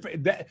hurts your face.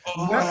 That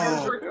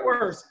hurts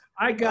worse.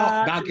 I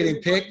got not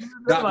getting picked.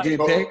 Not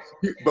getting picked.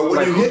 But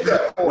when you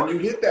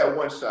hit that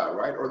one shot,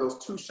 right, or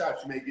those two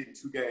shots you may get in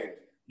 2 games,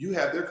 you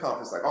have their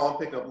confidence like, oh, I'm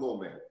picking up little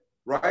man,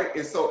 right?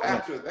 And so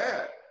after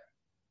that,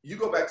 you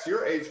go back to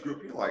your age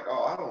group. You're like,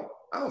 oh,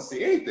 I don't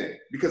see anything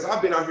because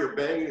I've been out here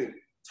banging and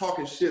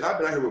talking shit. I've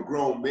been out here with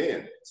grown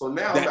men. So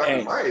now back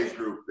in my age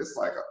group, it's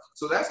like,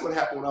 so that's what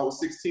happened when I was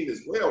 16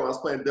 as well. When I was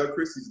playing Doug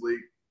Christie's league,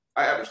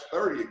 I averaged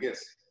 30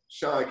 against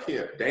Sean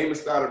Kemp, Damon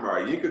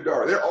Stoudemire, Yinka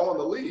Dar. They're all in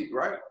the league,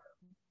 right?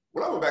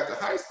 When I went back to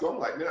high school, I'm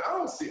like, man, I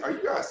don't see, are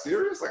you guys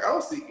serious? Like, I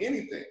don't see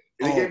anything.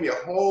 And it gave me a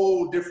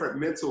whole different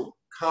mental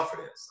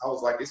confidence. I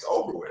was like, it's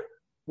over with.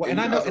 Well, and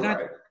I know,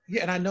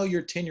 and I know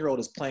your 10-year-old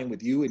is playing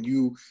with you, and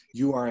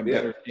you are in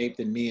better shape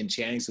than me and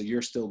Channing, so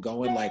you're still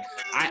going. Like,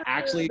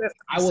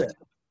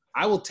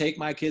 I will take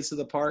my kids to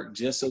the park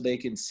just so they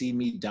can see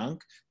me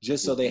dunk,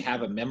 just so they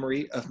have a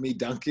memory of me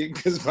dunking.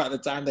 Because by the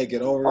time they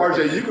get over,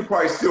 RJ, you could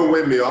probably still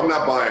win me. I'm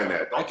not buying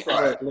that. Don't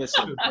try it.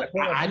 Listen,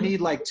 I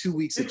need like 2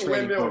 weeks of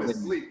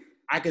training.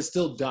 I can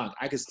still dunk.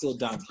 I can still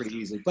dunk pretty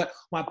easily. But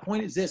my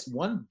point is this: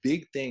 one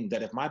big thing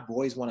that if my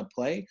boys want to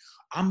play,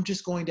 I'm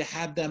just going to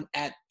have them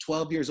at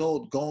 12 years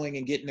old going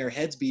and getting their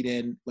heads beat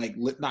in, like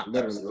not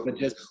literally, but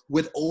just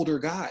with older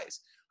guys.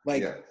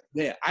 Like,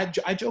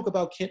 I joke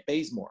about Kent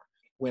Bazemore.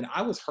 When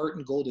I was hurt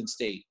in Golden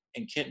State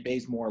and Kent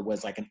Bazemore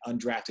was like an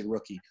undrafted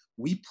rookie,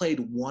 we played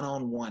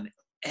one-on-one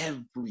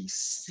every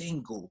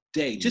single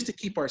day just to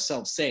keep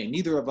ourselves sane.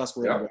 Neither of us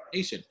were in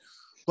rotation.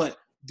 But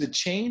the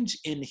change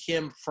in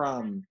him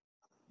from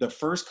the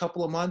first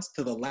couple of months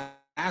to the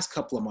last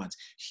couple of months,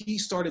 he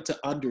started to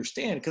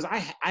understand because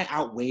I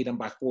outweighed him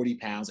by 40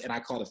 pounds and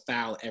I called a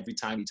foul every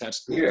time he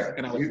touched me. Yeah,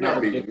 and I was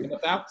never giving him a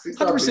foul.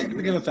 100%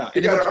 giving him a foul.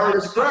 You got to earn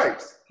the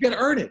stripes. You got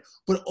to earn it.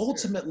 But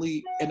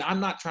ultimately, and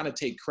I'm not trying to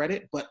take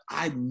credit, but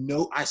I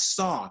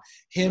saw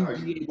him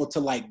be able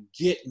to like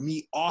get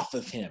me off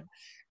of him.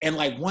 And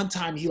like one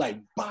time he like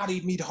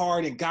bodied me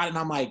hard and got it. And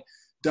I'm like,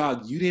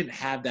 dog, you didn't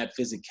have that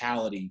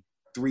physicality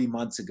 3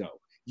 months ago.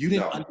 You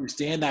didn't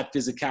understand that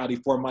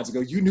physicality 4 months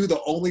ago. You knew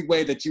the only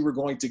way that you were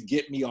going to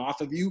get me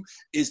off of you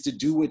is to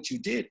do what you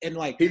did. And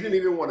like, he didn't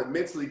even want to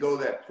mentally go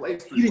that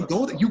place. You didn't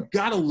go there. You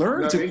got to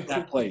learn to go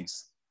that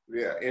place.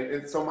 Yeah.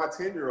 And so my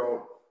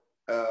 10-year-old,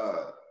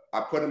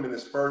 I put him in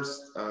his first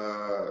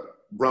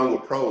run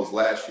with pros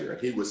last year.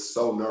 And he was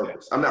so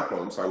nervous. I'm not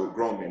pro, I'm sorry, with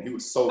grown men. He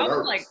was so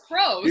nervous. Like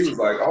pros. He was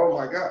like, oh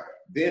my God.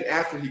 Then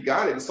after he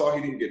got it and saw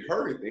he didn't get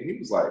hurt or anything, he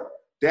was like,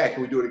 Dad,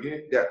 can we do it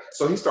again? Yeah.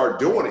 So he started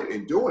doing it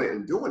and doing it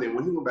and doing it.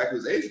 When he went back to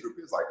his age group,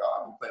 he was like, oh,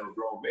 I've been playing with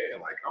grown men.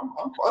 Like,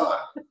 I'm fine.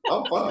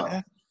 I'm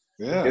fine.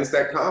 Yeah. It's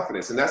that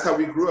confidence. And that's how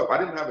we grew up. I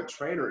didn't have a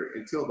trainer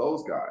until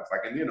those guys.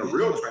 Like, and then a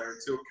real trainer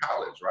until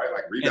college, right?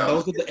 Like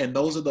rebounds. And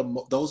those are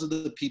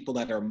the people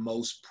that are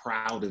most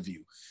proud of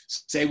you.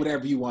 Say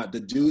whatever you want.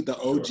 The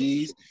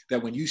OGs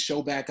that when you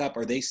show back up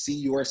or they see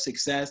your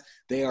success,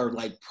 they are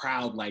like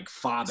proud, like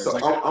fathers. So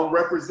like, I'm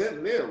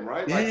representing them,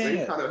 right? Like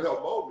they kind of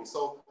helped mold me.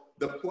 So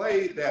the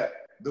play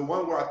the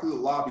one where I threw the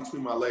lob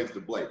between my legs to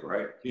Blake,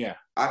 right? Yeah.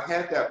 I've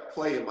had that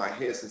play in my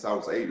head since I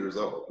was 9 years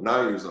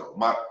old.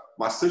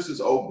 My sister's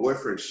old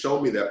boyfriend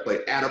showed me that play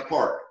at a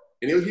park.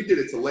 And he did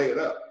it to lay it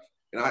up.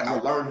 And I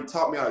learned, he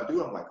taught me how to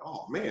do it. I'm like,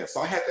 oh man.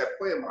 So I had that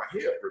play in my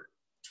head for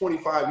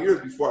 25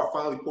 years before I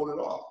finally pulled it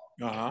off.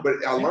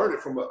 But I learned it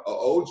from an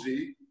OG,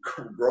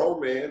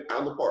 grown man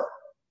on the park.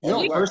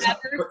 Will you ever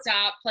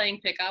stop playing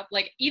pickup?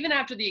 Like, even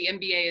after the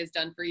NBA is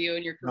done for you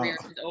and your career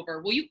is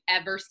over, will you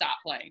ever stop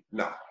playing?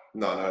 No,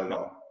 not at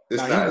all.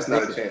 It's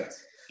not a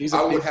chance.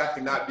 I would have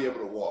to not be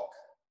able to walk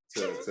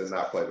to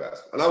not play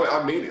basketball. And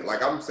I mean it.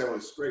 Like, I'm saying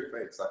with a straight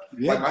face.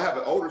 Like I have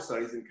an older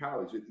son. He's in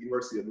college at the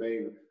University of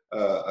Maine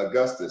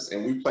Augustus,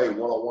 and we played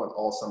one-on-one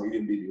all summer. He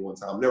didn't beat me one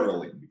time. I'm never gonna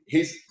leave me.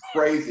 He's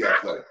crazy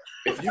athletic.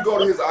 If you go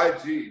to his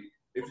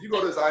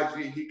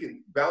IG, he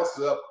can bounce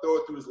it up, throw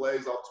it through his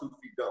legs off 2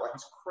 feet down. Like,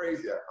 he's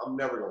crazy. I'm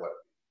never gonna let him.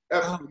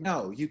 Oh,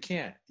 no, you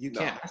can't. You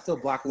can't. I still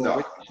block Will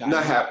Richard's shot.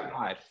 Not happening.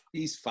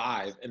 He's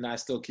 5, and I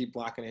still keep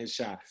blocking his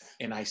shot.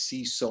 And I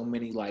see so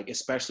many, like,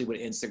 especially with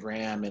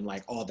Instagram and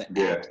like all the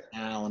apps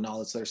now and all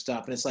this other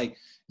stuff. And it's like,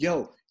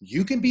 yo,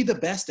 you can be the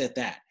best at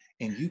that,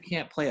 and you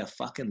can't play a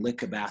fucking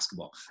lick of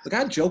basketball. Like,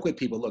 I joke with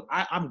people. Look,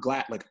 I'm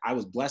glad. Like, I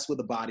was blessed with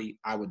a body.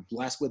 I was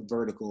blessed with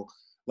vertical,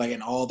 like,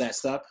 and all that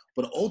stuff.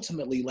 But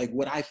ultimately, like,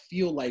 what I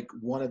feel like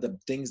one of the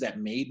things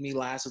that made me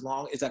last as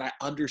long is that I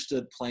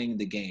understood playing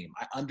the game.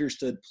 I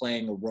understood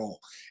playing a role.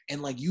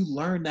 And, like, you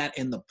learn that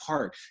in the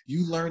park.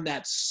 You learn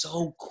that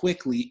so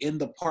quickly in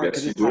the park.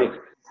 Yes, it's like,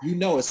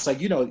 it's like,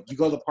 you go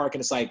to the park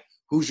and it's like,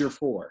 who's your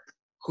 4?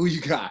 Who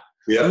you got?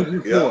 Yeah.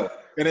 Who's your 4?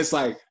 And it's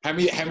like, how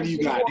many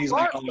you got? And he's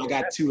like, oh, I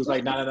got 2. It's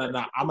like, no.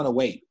 I'm going to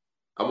wait.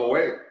 I'm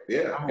away.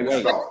 Yeah. And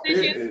it's about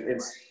fit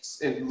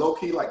and low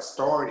key, like,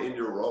 starring in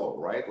your role,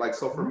 right? Like,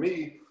 so for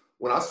me,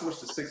 when I switched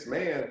to 6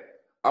 man,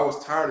 I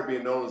was tired of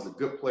being known as a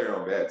good player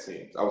on bad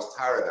teams. I was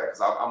tired of that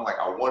because I'm like,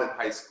 I won in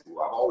high school.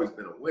 I've always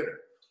been a winner.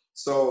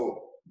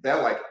 So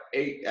that, like,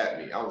 ate at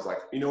me. I was like,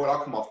 you know what?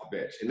 I'll come off the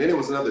bench. And then it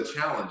was another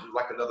challenge. It was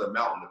like another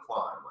mountain to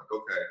climb. Like,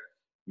 okay,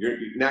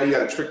 now you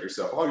got to trick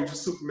yourself. Oh, you're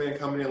just Superman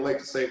coming in late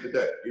to save the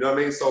day. You know what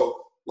I mean? So,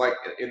 like,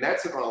 and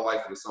that took on a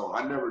life of its own.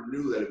 I never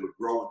knew that it would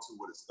grow into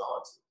what it's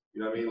gone to.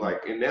 You know what I mean?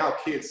 Like, and now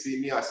kids see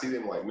me, I see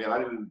them like, man, I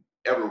didn't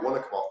ever want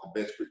to come off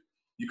the bench, but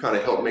you kind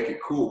of helped make it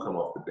cool come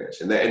off the bench.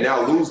 And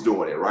now Lou's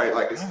doing it, right?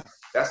 Like,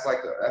 that's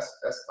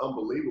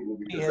unbelievable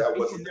because that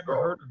wasn't the goal.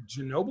 Never heard of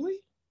Ginobili?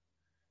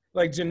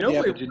 Like,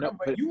 Ginobili,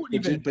 but you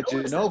wouldn't even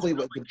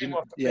Ginobili, came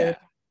off the bench.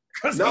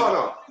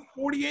 No.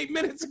 48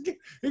 minutes again.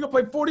 He's going to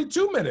play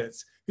 42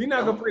 minutes. He's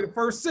not going to play the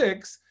first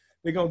 6.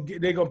 They're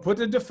gonna put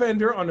the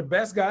defender on the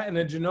best guy, and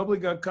then Ginobili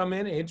gonna come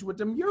in and hit you with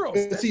them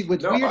Euros. See,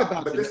 what's weird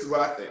about but this is what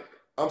I think.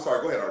 I'm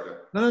sorry. Go ahead,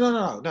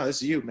 RJ. No. This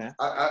is you, man.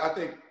 I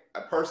think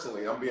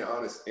personally, I'm being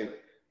honest.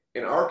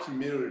 In our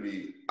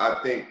community,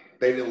 I think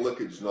they didn't look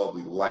at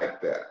Ginobili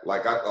like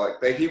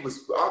that. He was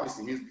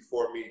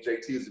before me.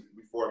 JT was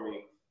before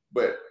me,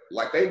 but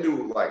like they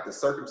knew like the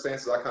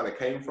circumstances I kind of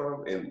came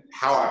from and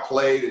how I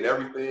played and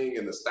everything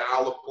and the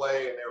style of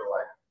play, and they were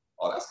like,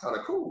 oh, that's kind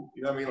of cool.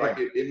 You know what I mean? Like,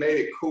 it made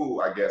it cool,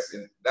 I guess.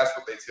 And that's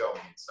what they tell me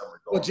in some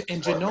regards. Well,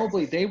 and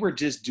Ginobili, they were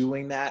just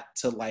doing that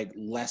to, like,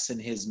 lessen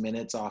his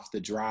minutes off the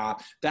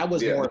drop. That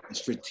was more of a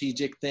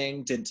strategic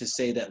thing than to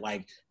say that,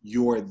 like,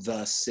 you're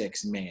the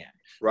 6th man.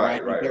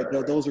 Right.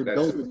 Those were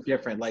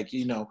different. Like,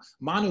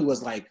 Manu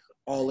was, like,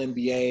 all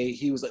NBA.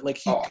 He was, like,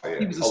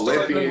 he was a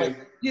Olympian.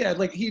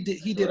 Like, he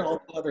did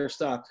all the other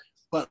stuff.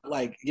 But,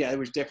 like, it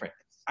was different.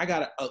 I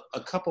got a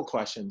couple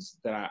questions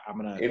that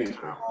I'm going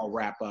to all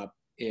wrap up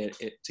it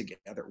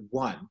together.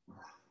 One,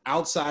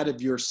 outside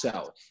of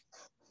yourself,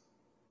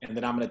 and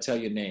then I'm going to tell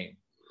you a name.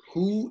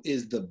 Who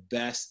is the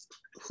best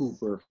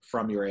hooper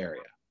from your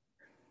area?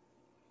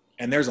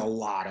 And there's a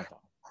lot of them.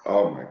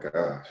 Oh my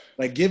gosh.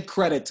 Like, give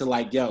credit to,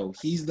 like, yo,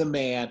 he's the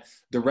man.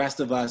 The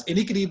rest of us, and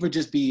he could even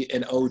just be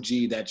an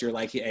OG that you're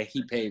like,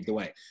 he paved the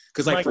way.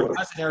 Because, like, for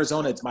us in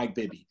Arizona, it's Mike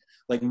Bibby.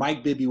 Like,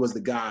 Mike Bibby was the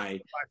guy.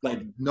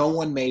 Like, no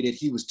one made it.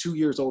 He was 2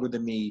 years older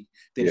than me.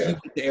 Then he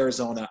went to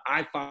Arizona.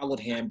 I followed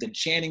him. Then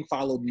Channing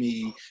followed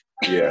me.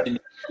 Yeah. And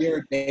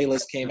Jared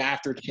Bayless came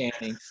after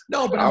Channing.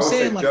 No, but I'm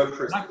saying,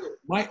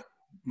 like,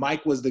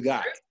 Mike was the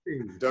guy.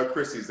 Doug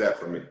Christie's that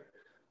for me.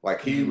 Like,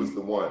 he was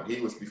the one.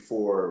 He was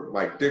before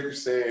Mike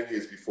Dickerson. He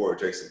was before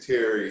Jason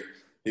Terry.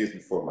 He was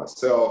before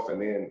myself. And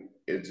then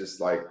it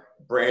just, like,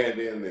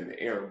 Brandon and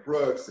Aaron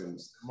Brooks and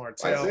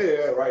Martell.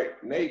 Isaiah, right?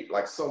 Nate,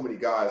 like so many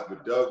guys,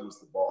 but Doug was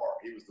the bar.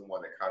 He was the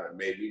one that kind of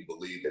made me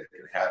believe that it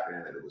could happen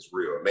and it was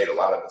real. It made a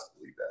lot of us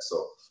believe that.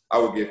 So I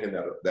would give him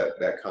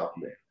that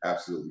compliment.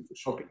 Absolutely, for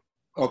sure.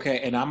 Okay,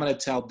 and I'm going to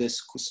tell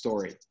this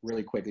story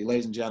really quickly.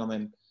 Ladies and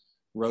gentlemen,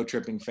 road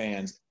tripping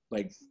fans,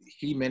 like,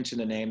 he mentioned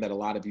a name that a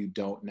lot of you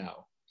don't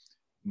know.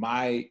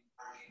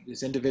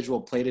 This individual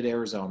played at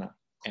Arizona,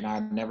 and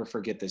I'll never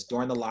forget this.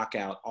 During the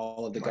lockout,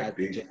 all of the guys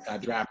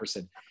got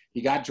drafted. He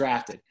got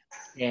drafted,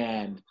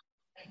 and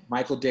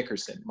Michael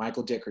Dickerson,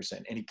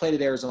 and he played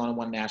at Arizona,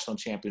 won national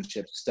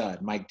championship, stud,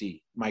 Mike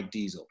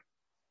Diesel.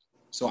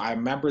 So I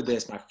remember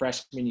this, my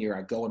freshman year,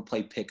 I go and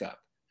play pickup.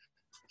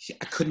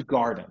 I couldn't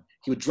guard him.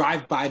 He would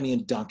drive by me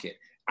and dunk it.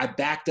 I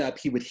backed up,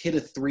 he would hit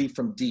a 3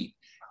 from deep.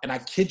 And I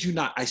kid you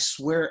not, I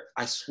swear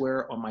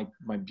on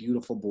my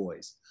beautiful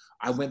boys.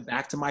 I went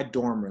back to my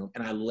dorm room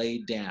and I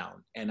laid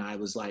down and I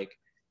was like,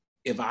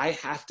 if I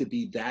have to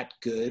be that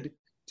good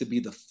to be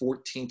the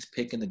 14th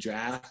pick in the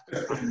draft,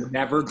 I'm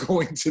never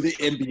going to the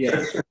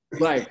NBA.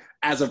 Like,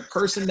 as a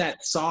person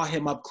that saw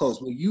him up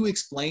close, will you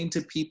explain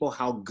to people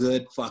how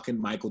good fucking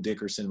Michael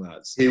Dickerson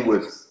was? He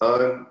was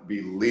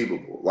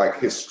unbelievable. Like,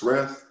 his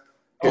strength,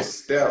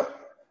 his step,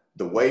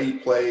 the way he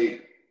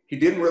played, he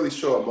didn't really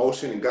show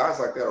emotion. And guys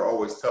like that are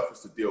always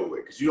toughest to deal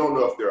with because you don't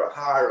know if they're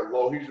high or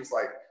low. He's just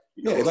like,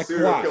 Yeah, those like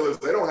serial Kawhi. killers,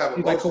 they don't have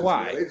He's like emotions,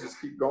 Kawhi. man. They just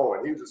keep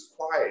going. He was just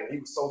quiet, and he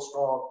was so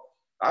strong.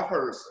 I've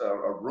heard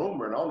a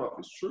rumor, and I don't know if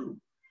it's true.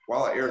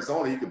 While at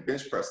Arizona, he could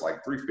bench press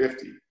like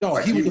 350. No,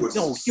 like he was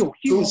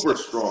super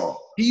strong.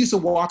 He used to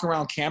walk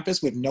around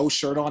campus with no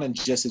shirt on and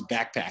just his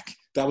backpack.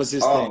 That was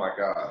his thing. Oh my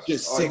gosh!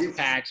 Just six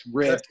packs,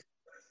 ripped.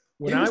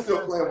 He was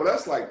still playing. Well,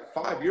 that's like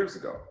 5 years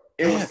ago.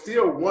 And was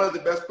still one of the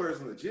best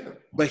players in the gym.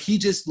 But he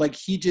just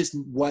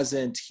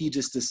wasn't. He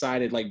just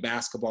decided like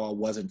basketball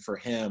wasn't for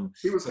him.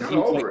 He was kind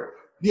of over it.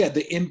 Yeah,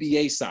 the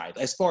NBA side.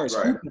 As far as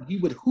hooping, he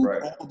would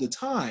hoop all the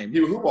time. He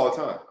would hoop all the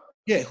time.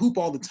 Yeah, hoop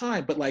all the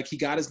time. But like he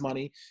got his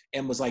money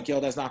and was like, yo,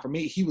 that's not for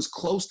me. He was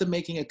close to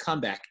making a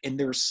comeback. And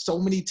there were so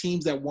many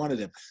teams that wanted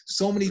him.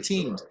 So many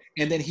teams.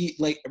 And then he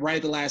like right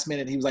at the last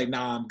minute, he was like,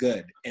 nah, I'm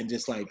good. And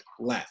just like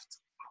left.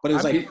 But it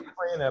was like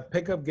playing a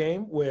pickup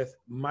game with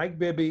Mike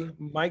Bibby,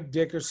 Mike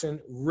Dickerson,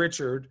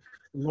 Richard,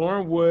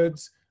 Lauren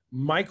Woods,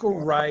 Michael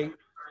Wright,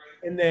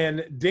 and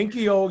then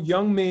dinky old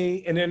young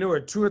me. And then there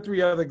were 2 or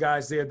 3 other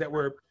guys there that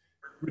were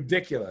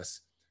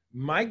ridiculous.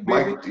 Mike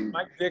Bibby,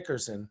 Mike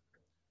Dickerson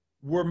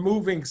were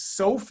moving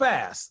so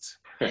fast,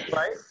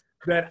 right?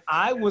 That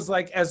I was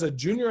like, as a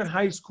junior in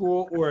high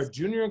school or a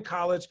junior in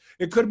college,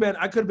 I could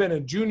have been a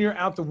junior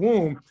out the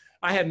womb.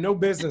 I had no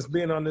business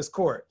being on this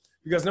court.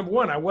 Because number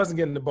one, I wasn't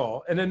getting the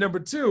ball. And then number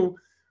two,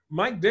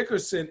 Mike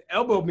Dickerson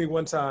elbowed me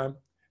one time.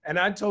 And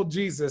I told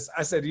Jesus,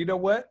 I said, you know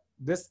what?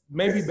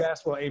 Maybe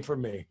basketball ain't for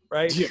me,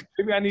 right? Yeah.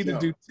 Maybe I need to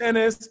do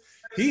tennis.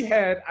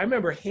 I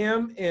remember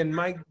him and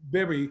Mike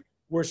Bibby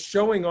were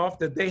showing off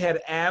that they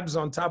had abs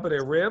on top of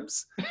their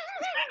ribs.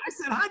 I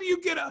said, how do you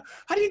get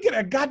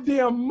a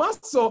goddamn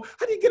muscle?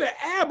 How do you get an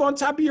ab on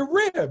top of your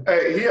rib?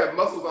 Hey, he had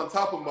muscles on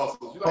top of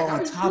muscles. Like,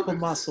 on top of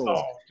muscles.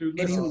 Oh, dude,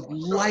 and he was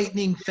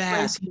lightning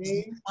fast.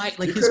 You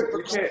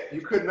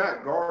could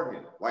not guard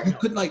him. Like you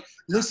couldn't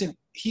listen,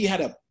 he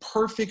had a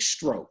perfect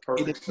stroke.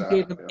 And if you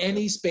gave him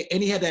any space,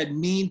 and he had that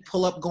mean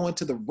pull-up going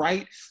to the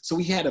right. So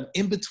he had an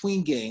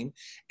in-between game.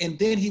 And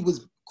then he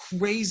was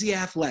crazy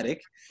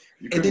athletic.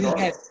 And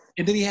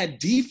then he had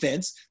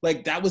defense.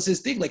 Like that was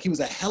his thing. Like he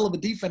was a hell of a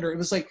defender. It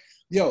was like,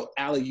 yo,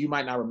 Allie, you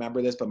might not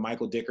remember this, but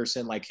Michael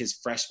Dickerson, like his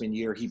freshman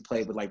year, he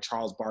played with like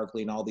Charles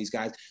Barkley and all these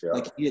guys. Yeah.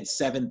 Like he had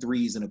 7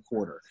 threes in a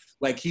quarter.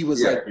 Like he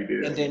was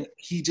and then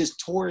he just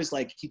tore his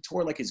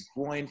his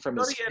groin from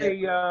his hip.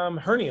 He had a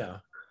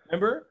hernia.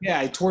 Remember?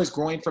 Yeah, he tore his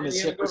groin from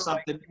his hip or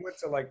something. He went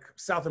to like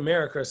South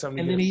America or something.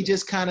 And then he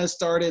just kind of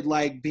started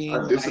like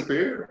being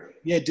disappeared.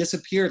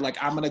 Disappeared. Like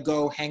I'm gonna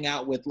go hang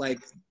out with like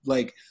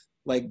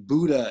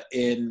Buddha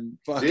in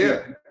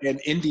fucking in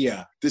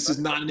India. This is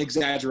not an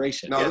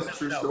exaggeration. No, it's a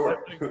true story.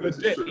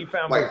 He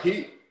found like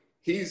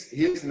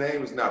his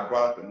name is not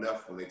brought up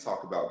enough when they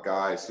talk about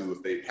guys who,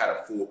 if they had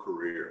a full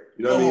career,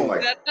 you know what I mean?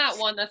 Like that's not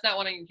one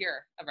you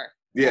hear ever.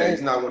 Yeah,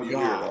 he's not one you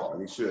hear at all.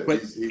 He should.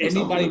 But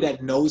anybody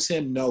that knows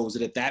him knows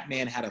that if that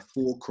man had a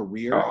full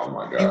career, oh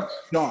my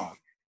gosh,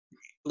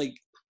 like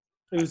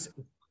it was.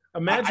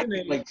 Imagine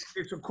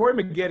so Corey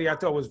McGetty, I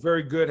thought was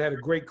very good, had a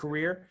great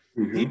career.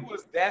 Mm-hmm. He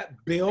was that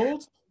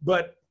build,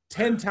 but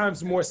 10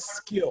 times more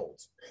skilled,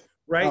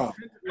 right? Oh,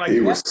 like he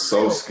was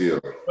so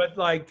skilled. But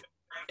like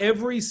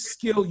every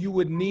skill you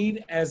would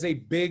need as a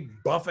big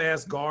buff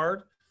ass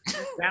guard,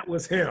 that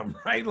was him,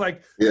 right?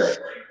 Like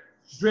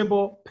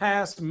dribble,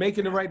 pass,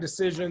 making the right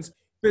decisions,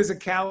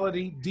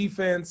 physicality,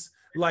 defense,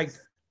 like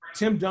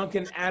Tim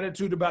Duncan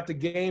attitude about the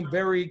game,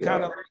 very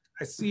kind of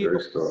I see it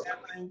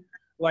happening.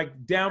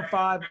 Like down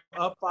 5,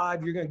 up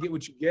 5, you're gonna get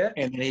what you get.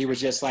 And then he was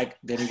just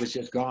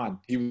gone.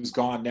 He was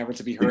gone, never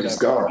to be heard of.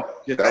 Just gone.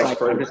 Just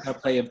like I'm just gonna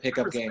play and pick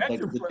up games. Like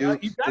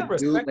the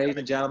dude, ladies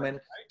and gentlemen,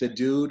 the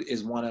dude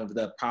is one of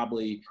the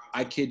probably,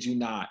 I kid you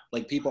not.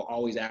 Like people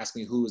always ask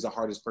me who is the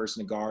hardest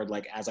person to guard.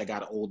 Like as I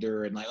got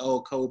older and like,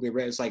 oh, Kobe.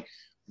 It's like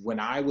when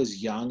I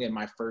was young and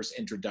my first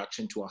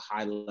introduction to a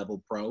high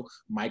level pro,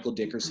 Michael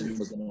Dickerson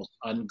was the most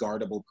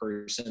unguardable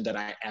person that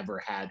I ever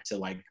had to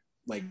like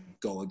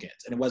go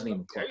against, and it wasn't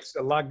even close. I used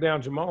to lock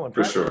down Jamal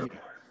for sure.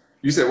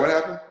 You said what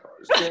happened?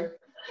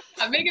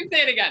 I'm making him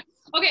say it again.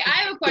 Okay, I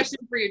have a question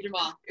for you,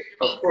 Jamal.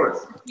 Of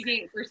course.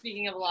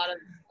 Speaking of a lot of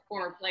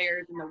former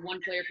players and the one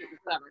player for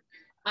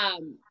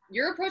whatever.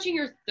 You're approaching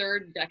your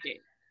 3rd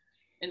decade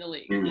in the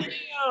league.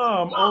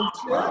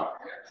 Wow.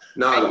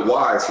 No,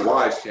 wise,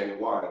 Channing,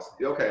 wise.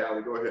 Okay,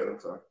 Ali, go ahead. I'm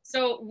sorry.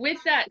 So with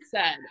that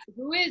said,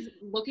 who is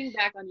looking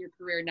back on your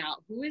career now?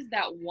 Who is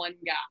that one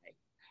guy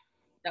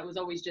that was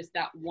always just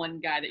that one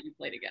guy that you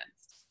played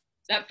against?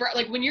 That for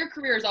like when your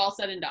career is all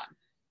said and done.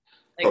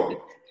 Like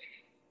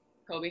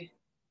Kobe.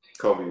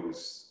 Kobe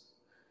was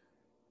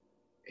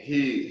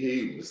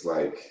he was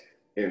like,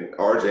 and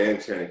RJ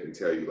and Channing can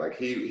tell you, like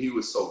he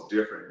was so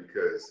different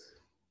because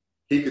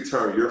he could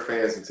turn your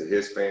fans into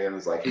his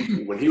fans. Like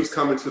when he was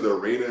coming to the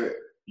arena,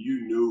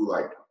 you knew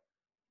like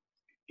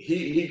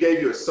he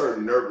gave you a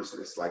certain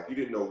nervousness. Like you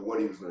didn't know what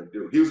he was going to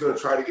do. He was going to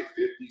try to get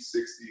 50,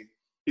 60.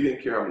 He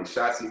didn't care how many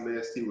shots he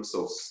missed. He was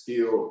so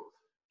skilled.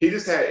 He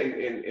just had,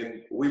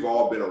 and we've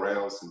all been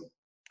around some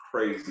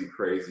crazy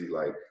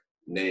like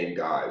name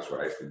guys,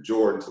 right? From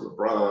Jordan to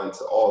LeBron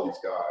to all these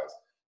guys.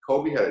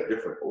 Kobe had a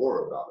different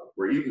aura about him,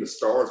 where even the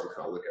stars would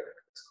kind of look at him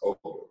as Kobe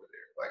over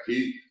there. Like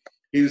he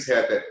just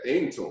had that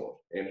thing to him,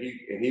 and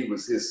he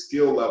was, his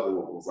skill level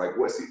was like,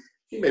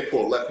 he may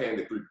pull a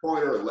left-handed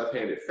three-pointer or a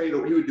left-handed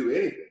fadeaway. He would do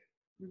anything,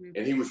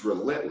 and he was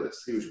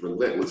relentless. He was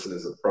relentless in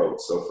his approach.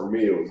 So for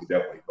me, it was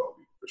definitely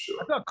Kobe for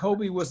sure. I thought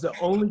Kobe was the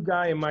only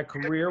guy in my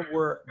career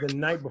where the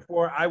night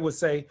before I would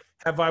say,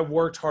 "Have I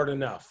worked hard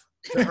enough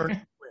to earn a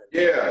win?"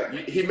 Yeah,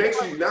 he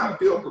makes you not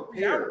feel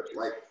prepared.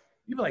 Like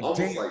you'd be like, almost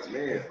 "Damn, like,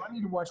 man, I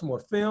need to watch more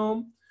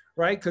film,"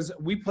 right? Because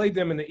we played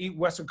them in the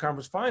Western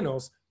Conference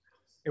Finals,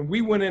 and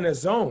we went in a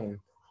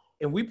zone,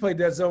 and we played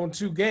that zone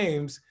 2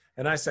 games.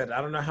 And I said,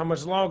 I don't know how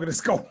much longer this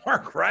is going to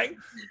work, right?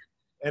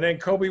 And then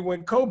Kobe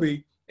went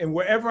Kobe. And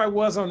wherever I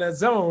was on that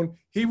zone,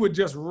 he would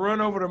just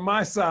run over to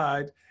my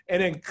side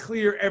and then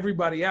clear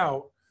everybody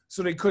out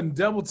so they couldn't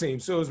double team.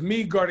 So it was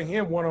me guarding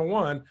him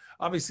one-on-one.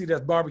 Obviously,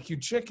 that's barbecue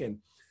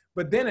chicken.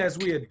 But then as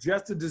we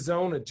adjusted the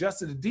zone,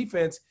 adjusted the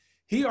defense,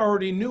 he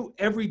already knew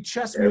every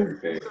chess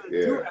move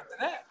after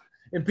that.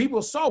 And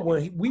people saw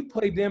when we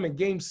played them in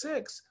Game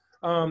 6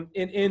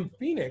 in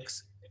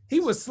Phoenix, he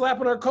was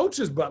slapping our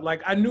coach's butt.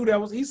 Like, I knew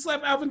he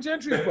slapped Alvin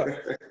Gentry's butt.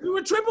 We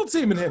were triple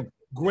teaming him.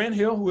 Grant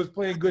Hill, who was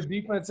playing good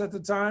defense at the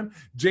time.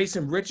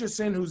 Jason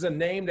Richardson, who's a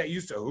name that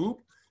used to hoop.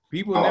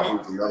 People never, he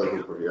was another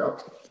hooper, yeah.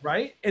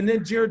 Right? And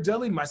then Jared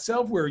Dudley,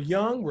 myself, we're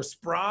young, we're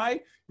spry.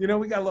 You know,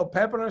 we got a little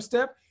pep in our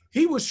step.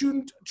 He was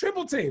shooting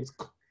triple teams.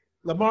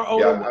 Lamar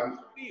Odom,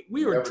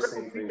 we were never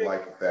seen anything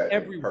like that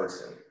in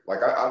person. Like,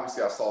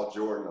 obviously, I saw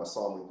Jordan. I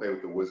saw him play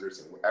with the Wizards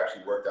and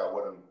actually worked out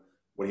with him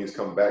when he was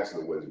coming back to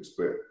the Wizards.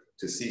 But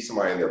to see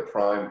somebody in their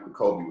prime,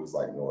 Kobe was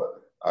like no other.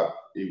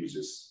 He was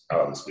just out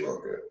of this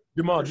world good.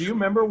 Jamal, do you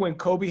remember when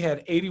Kobe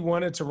had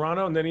 81 in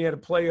Toronto and then he had to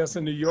play us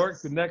in New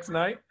York the next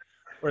night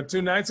or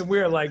 2 nights? And we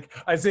were like,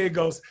 Isaiah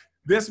goes,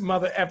 this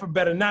mother effer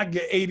better not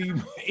get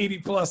 80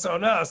 plus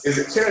on us.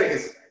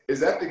 Is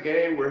that the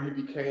game where he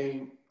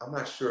became, I'm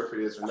not sure if it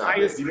is or not.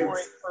 Highest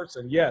scoring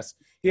person, yes.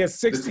 He has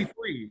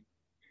 63.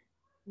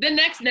 The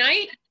next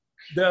night?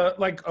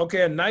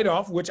 A night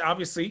off, which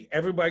obviously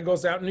everybody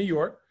goes out in New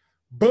York.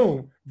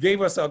 Boom,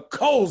 gave us a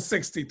cold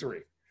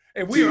 63.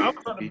 And we were out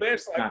on the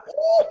bench like,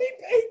 oh, he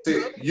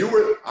paid.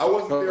 I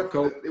wasn't there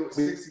for that. It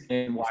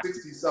was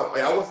 60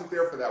 something. I wasn't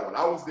there for that one.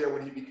 I was there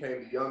when he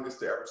became the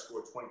youngest to ever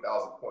score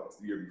 20,000 points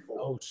the year before.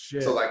 Oh,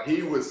 shit. So, like,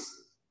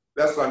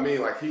 that's what I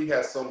mean. Like, he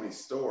has so many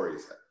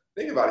stories.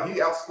 Think about it.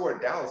 He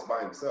outscored Dallas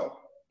by himself.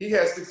 He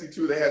had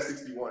 62. They had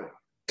 61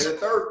 in the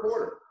third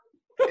quarter.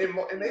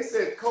 And they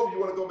said, Kobe, you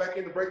want to go back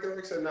in to break them?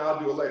 He said, no, I'll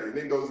do it later. And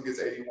then goes and gets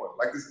 81.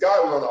 Like, this guy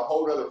was on a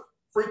whole other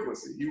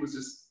frequency. He was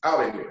just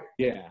out of here.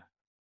 Yeah.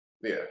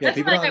 That's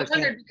why I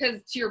wondered,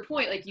 because to your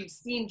point, like, you've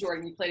seen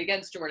Jordan, you played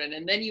against Jordan,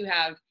 and then you've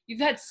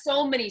had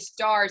so many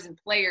stars and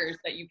players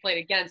that you played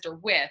against or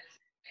with.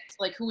 It's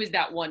like, who is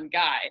that one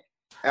guy?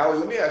 Allie,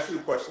 let me ask you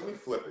a question. Let me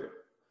flip it.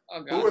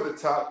 Oh, God. Who are the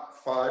top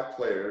 5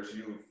 players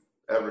you've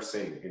ever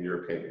seen, in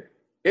your opinion?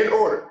 In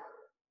order.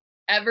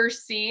 Ever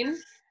seen?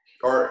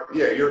 Or,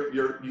 yeah,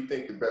 you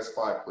think the best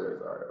 5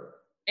 players are ever.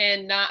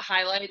 And not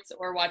highlights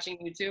or watching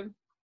YouTube?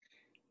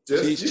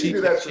 She's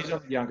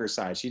on the younger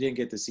side. She didn't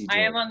get to see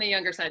Jordan. I am on the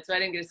younger side, so I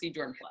didn't get to see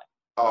Jordan play.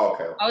 Oh,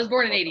 okay. I was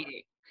born in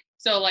 '88.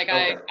 So, like,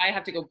 okay. I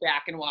have to go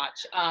back and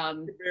watch.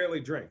 You barely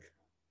drink.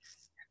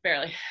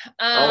 Barely.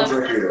 I don't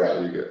drink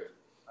either. You good.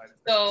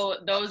 So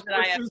those that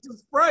I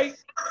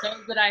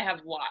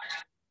have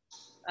watched,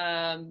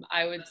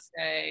 I would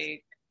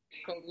say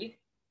Kobe.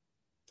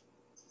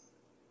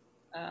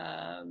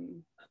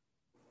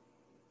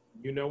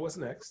 You know what's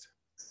next?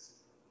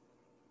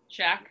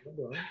 Shaq.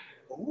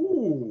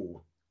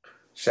 Ooh.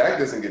 Shaq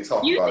doesn't get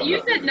talked about.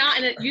 You said not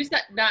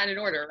in an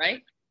order,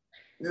 right?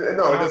 Yeah,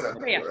 no, it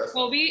doesn't. Yeah.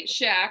 Kobe,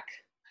 Shaq.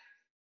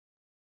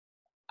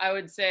 I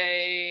would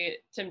say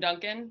Tim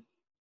Duncan.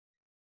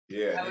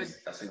 Yeah,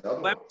 that's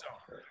another one.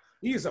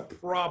 He is a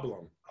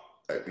problem.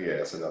 Yeah,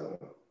 that's another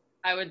one.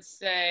 I would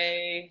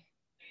say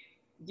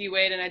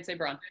D-Wade, and I'd say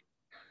Bron.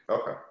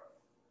 Okay.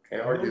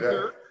 Can't argue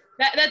that.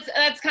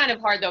 That's kind of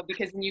hard, though,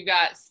 because then you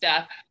got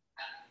Steph.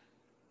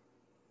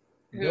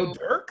 No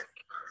Dirk?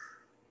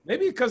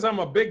 Maybe because I'm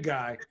a big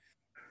guy.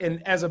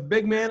 And as a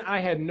big man, I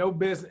had no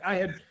business. I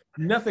had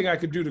nothing I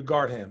could do to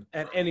guard him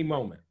at any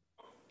moment.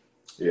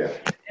 Yeah,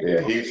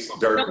 he's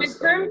Dirk. So in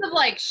terms of,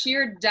 like,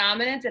 sheer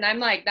dominance, and I'm,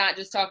 like, not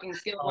just talking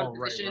skill one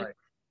position, right.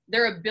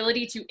 Their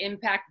ability to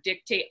impact,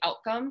 dictate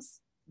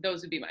outcomes,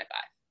 those would be my 5.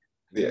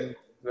 Yeah,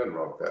 nothing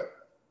wrong with that.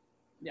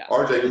 Yeah.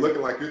 RJ, you're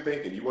looking like you're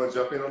thinking. You want to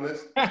jump in on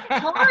this? It's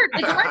hard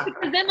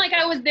because then, like,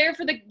 I was there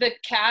for the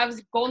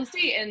Cavs, Golden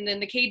State, and then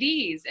the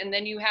KDs, and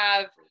then you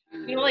have,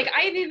 like,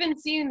 I've even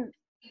seen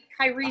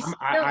Kyrie's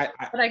skill,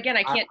 but again,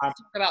 I can't talk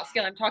about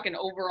skill. I'm talking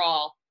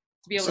overall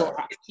to be able to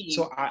pick a team.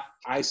 So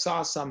I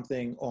saw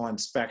something on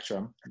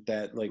Spectrum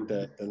that, like,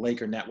 the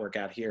Laker network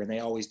out here, and they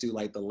always do,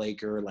 like, the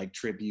Laker, like,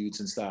 tributes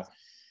and stuff.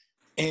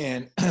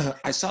 And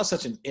I saw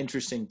such an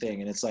interesting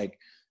thing, and it's like,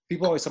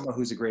 people always talk about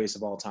who's the greatest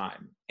of all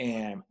time.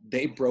 And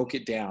they broke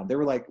it down. They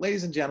were like,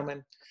 ladies and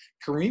gentlemen,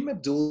 Kareem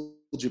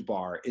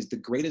Abdul-Jabbar is the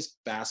greatest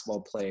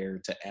basketball player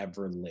to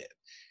ever live.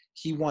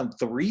 he won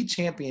 3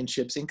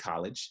 championships in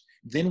college,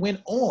 then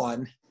went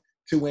on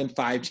to win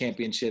 5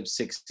 championships,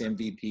 6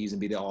 MVPs, and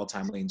be the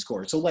all-time leading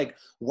scorer. So, like,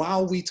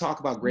 while we talk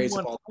about greats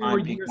of all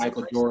time, being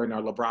Michael Jordan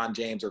or LeBron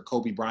James or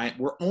Kobe Bryant,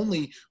 we're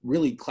only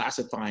really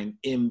classifying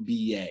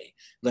NBA.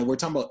 Like, we're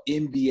talking about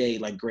NBA,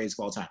 like, greats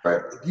of all time.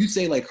 Right. If you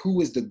say, like, who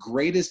is the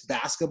greatest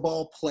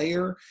basketball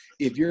player,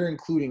 if you're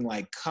including,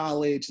 like,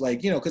 college,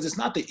 like, you know, because it's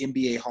not the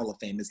NBA Hall of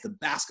Fame, it's the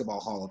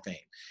Basketball Hall of Fame.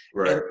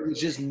 Right. And there's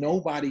just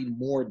nobody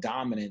more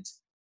dominant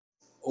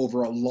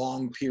over a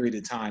long period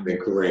of time. Yeah.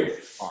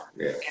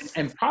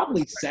 And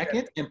probably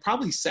second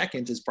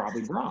is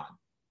probably Ron.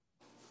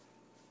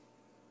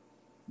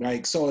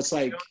 Like, so it's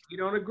like. You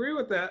don't agree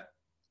with that.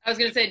 I was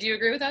going to say, do you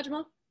agree with that,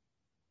 Jamal?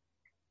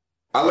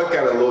 I look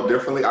at it a little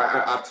differently.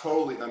 I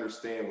totally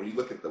understand when you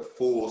look at the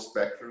full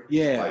spectrum.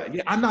 Yeah.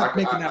 Like, I'm not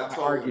making that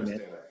totally argument.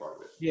 understand that part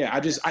of it. Yeah.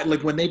 I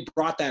like when they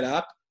brought that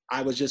up,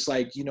 I was just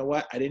like, you know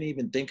what? I didn't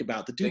even think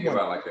about the dude.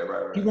 Like that,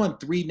 right. He won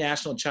 3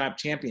 national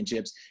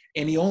championships,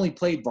 and he only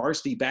played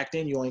varsity. Back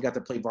then, you only got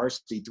to play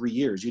varsity 3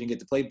 years. You didn't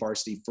get to play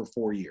varsity for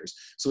 4 years.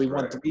 So he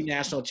won 3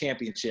 national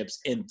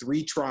championships in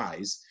 3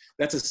 tries.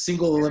 That's a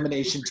single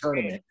elimination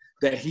tournament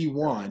that he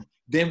won.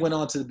 Then went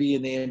on to be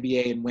in the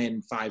NBA and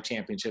win 5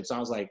 championships. I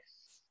was like,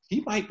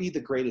 he might be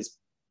the greatest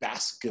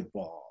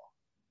basketball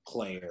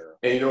player.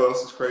 And you know what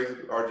else is crazy,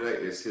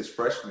 RJ? Is his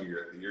freshman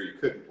year, the year he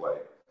couldn't play.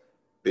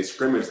 They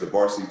scrimmaged the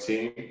varsity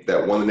team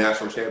that won the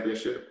national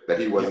championship that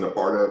he wasn't a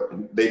part of.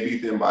 And they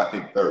beat them by, I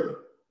think, 30.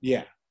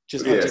 Yeah.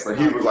 So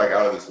he was like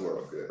out of this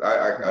world good.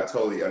 I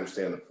totally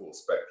understand the full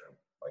spectrum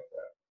like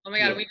that. Oh my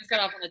God, we just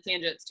got off on the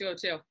tangent. It's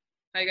 2:02.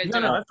 How you guys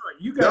doing? No, that's right.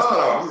 You guys.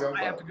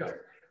 I have to go.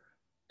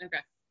 Okay.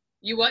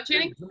 You what,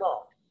 Channing?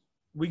 Jamal,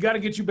 we got to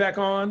get you back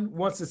on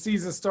once the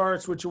season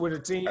starts with a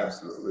team.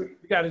 Absolutely.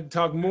 We got to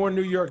talk more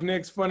New York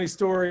Knicks, funny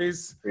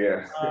stories.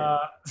 Yeah.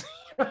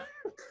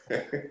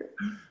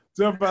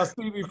 Talk about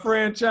Stevie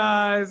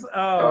franchise.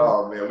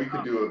 Oh man, we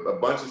could do a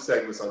bunch of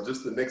segments on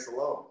just the Knicks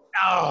alone.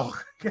 Oh,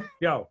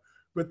 yo.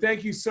 But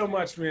thank you so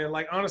much, man.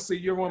 Like, honestly,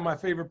 you're one of my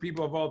favorite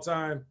people of all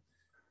time.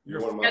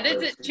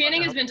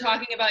 Channing has been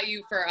talking about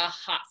you for a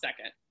hot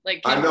second.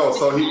 Like, I know.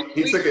 So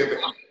he took it.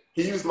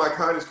 He used my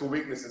kindness for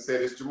weakness and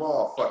said, "It's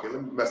Jamal. Fuck it.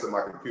 Let me mess up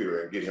my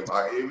computer and get him."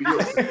 Jamal,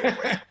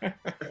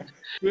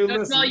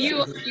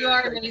 you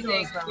are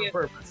amazing.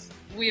 Purpose.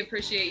 We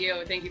appreciate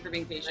you. Thank you for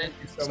being patient.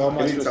 So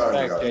much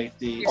respect,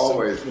 JD.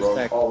 Always,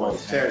 bro.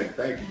 Always. Channing,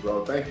 thank you,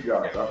 bro. Thank you,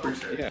 guys. I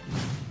appreciate it.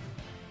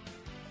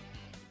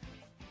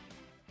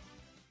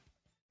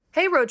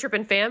 Hey, Road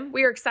Trippin' fam.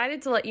 We are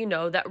excited to let you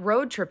know that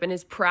Road Trippin'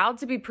 is proud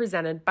to be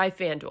presented by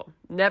FanDuel.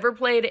 Never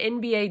played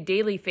NBA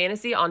Daily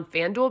Fantasy on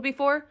FanDuel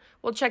before?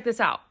 Well, check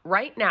this out.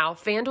 Right now,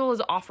 FanDuel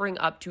is offering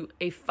up to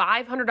a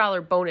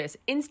 $500 bonus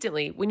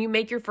instantly when you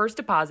make your first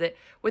deposit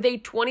with a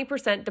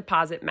 20%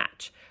 deposit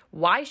match.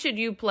 Why should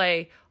you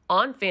play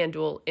on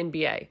FanDuel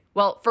NBA?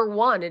 Well, for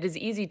one, it is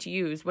easy to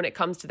use when it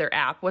comes to their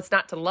app. What's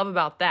not to love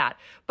about that?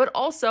 But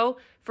also,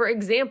 for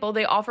example,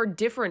 they offer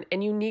different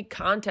and unique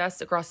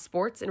contests across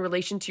sports in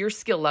relation to your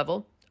skill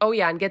level. Oh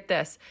yeah, and get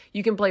this.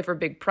 You can play for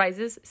big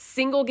prizes,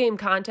 single game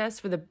contests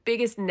for the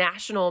biggest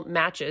national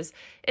matches,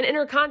 and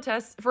enter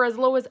contests for as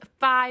low as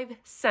 5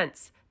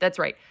 cents. That's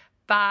right.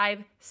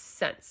 5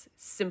 cents.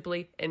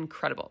 Simply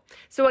incredible.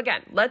 So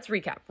again, let's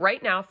recap.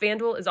 Right now,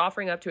 FanDuel is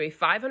offering up to a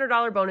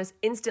 $500 bonus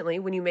instantly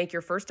when you make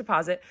your first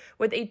deposit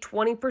with a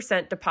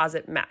 20%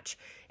 deposit match.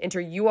 Enter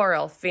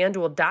URL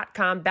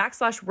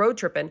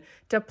FanDuel.com/roadtrippin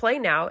to play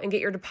now and get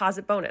your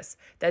deposit bonus.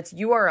 That's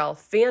URL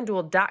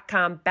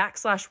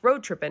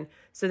FanDuel.com/roadtrippin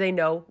so they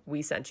know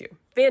we sent you.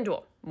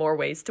 FanDuel, more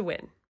ways to win.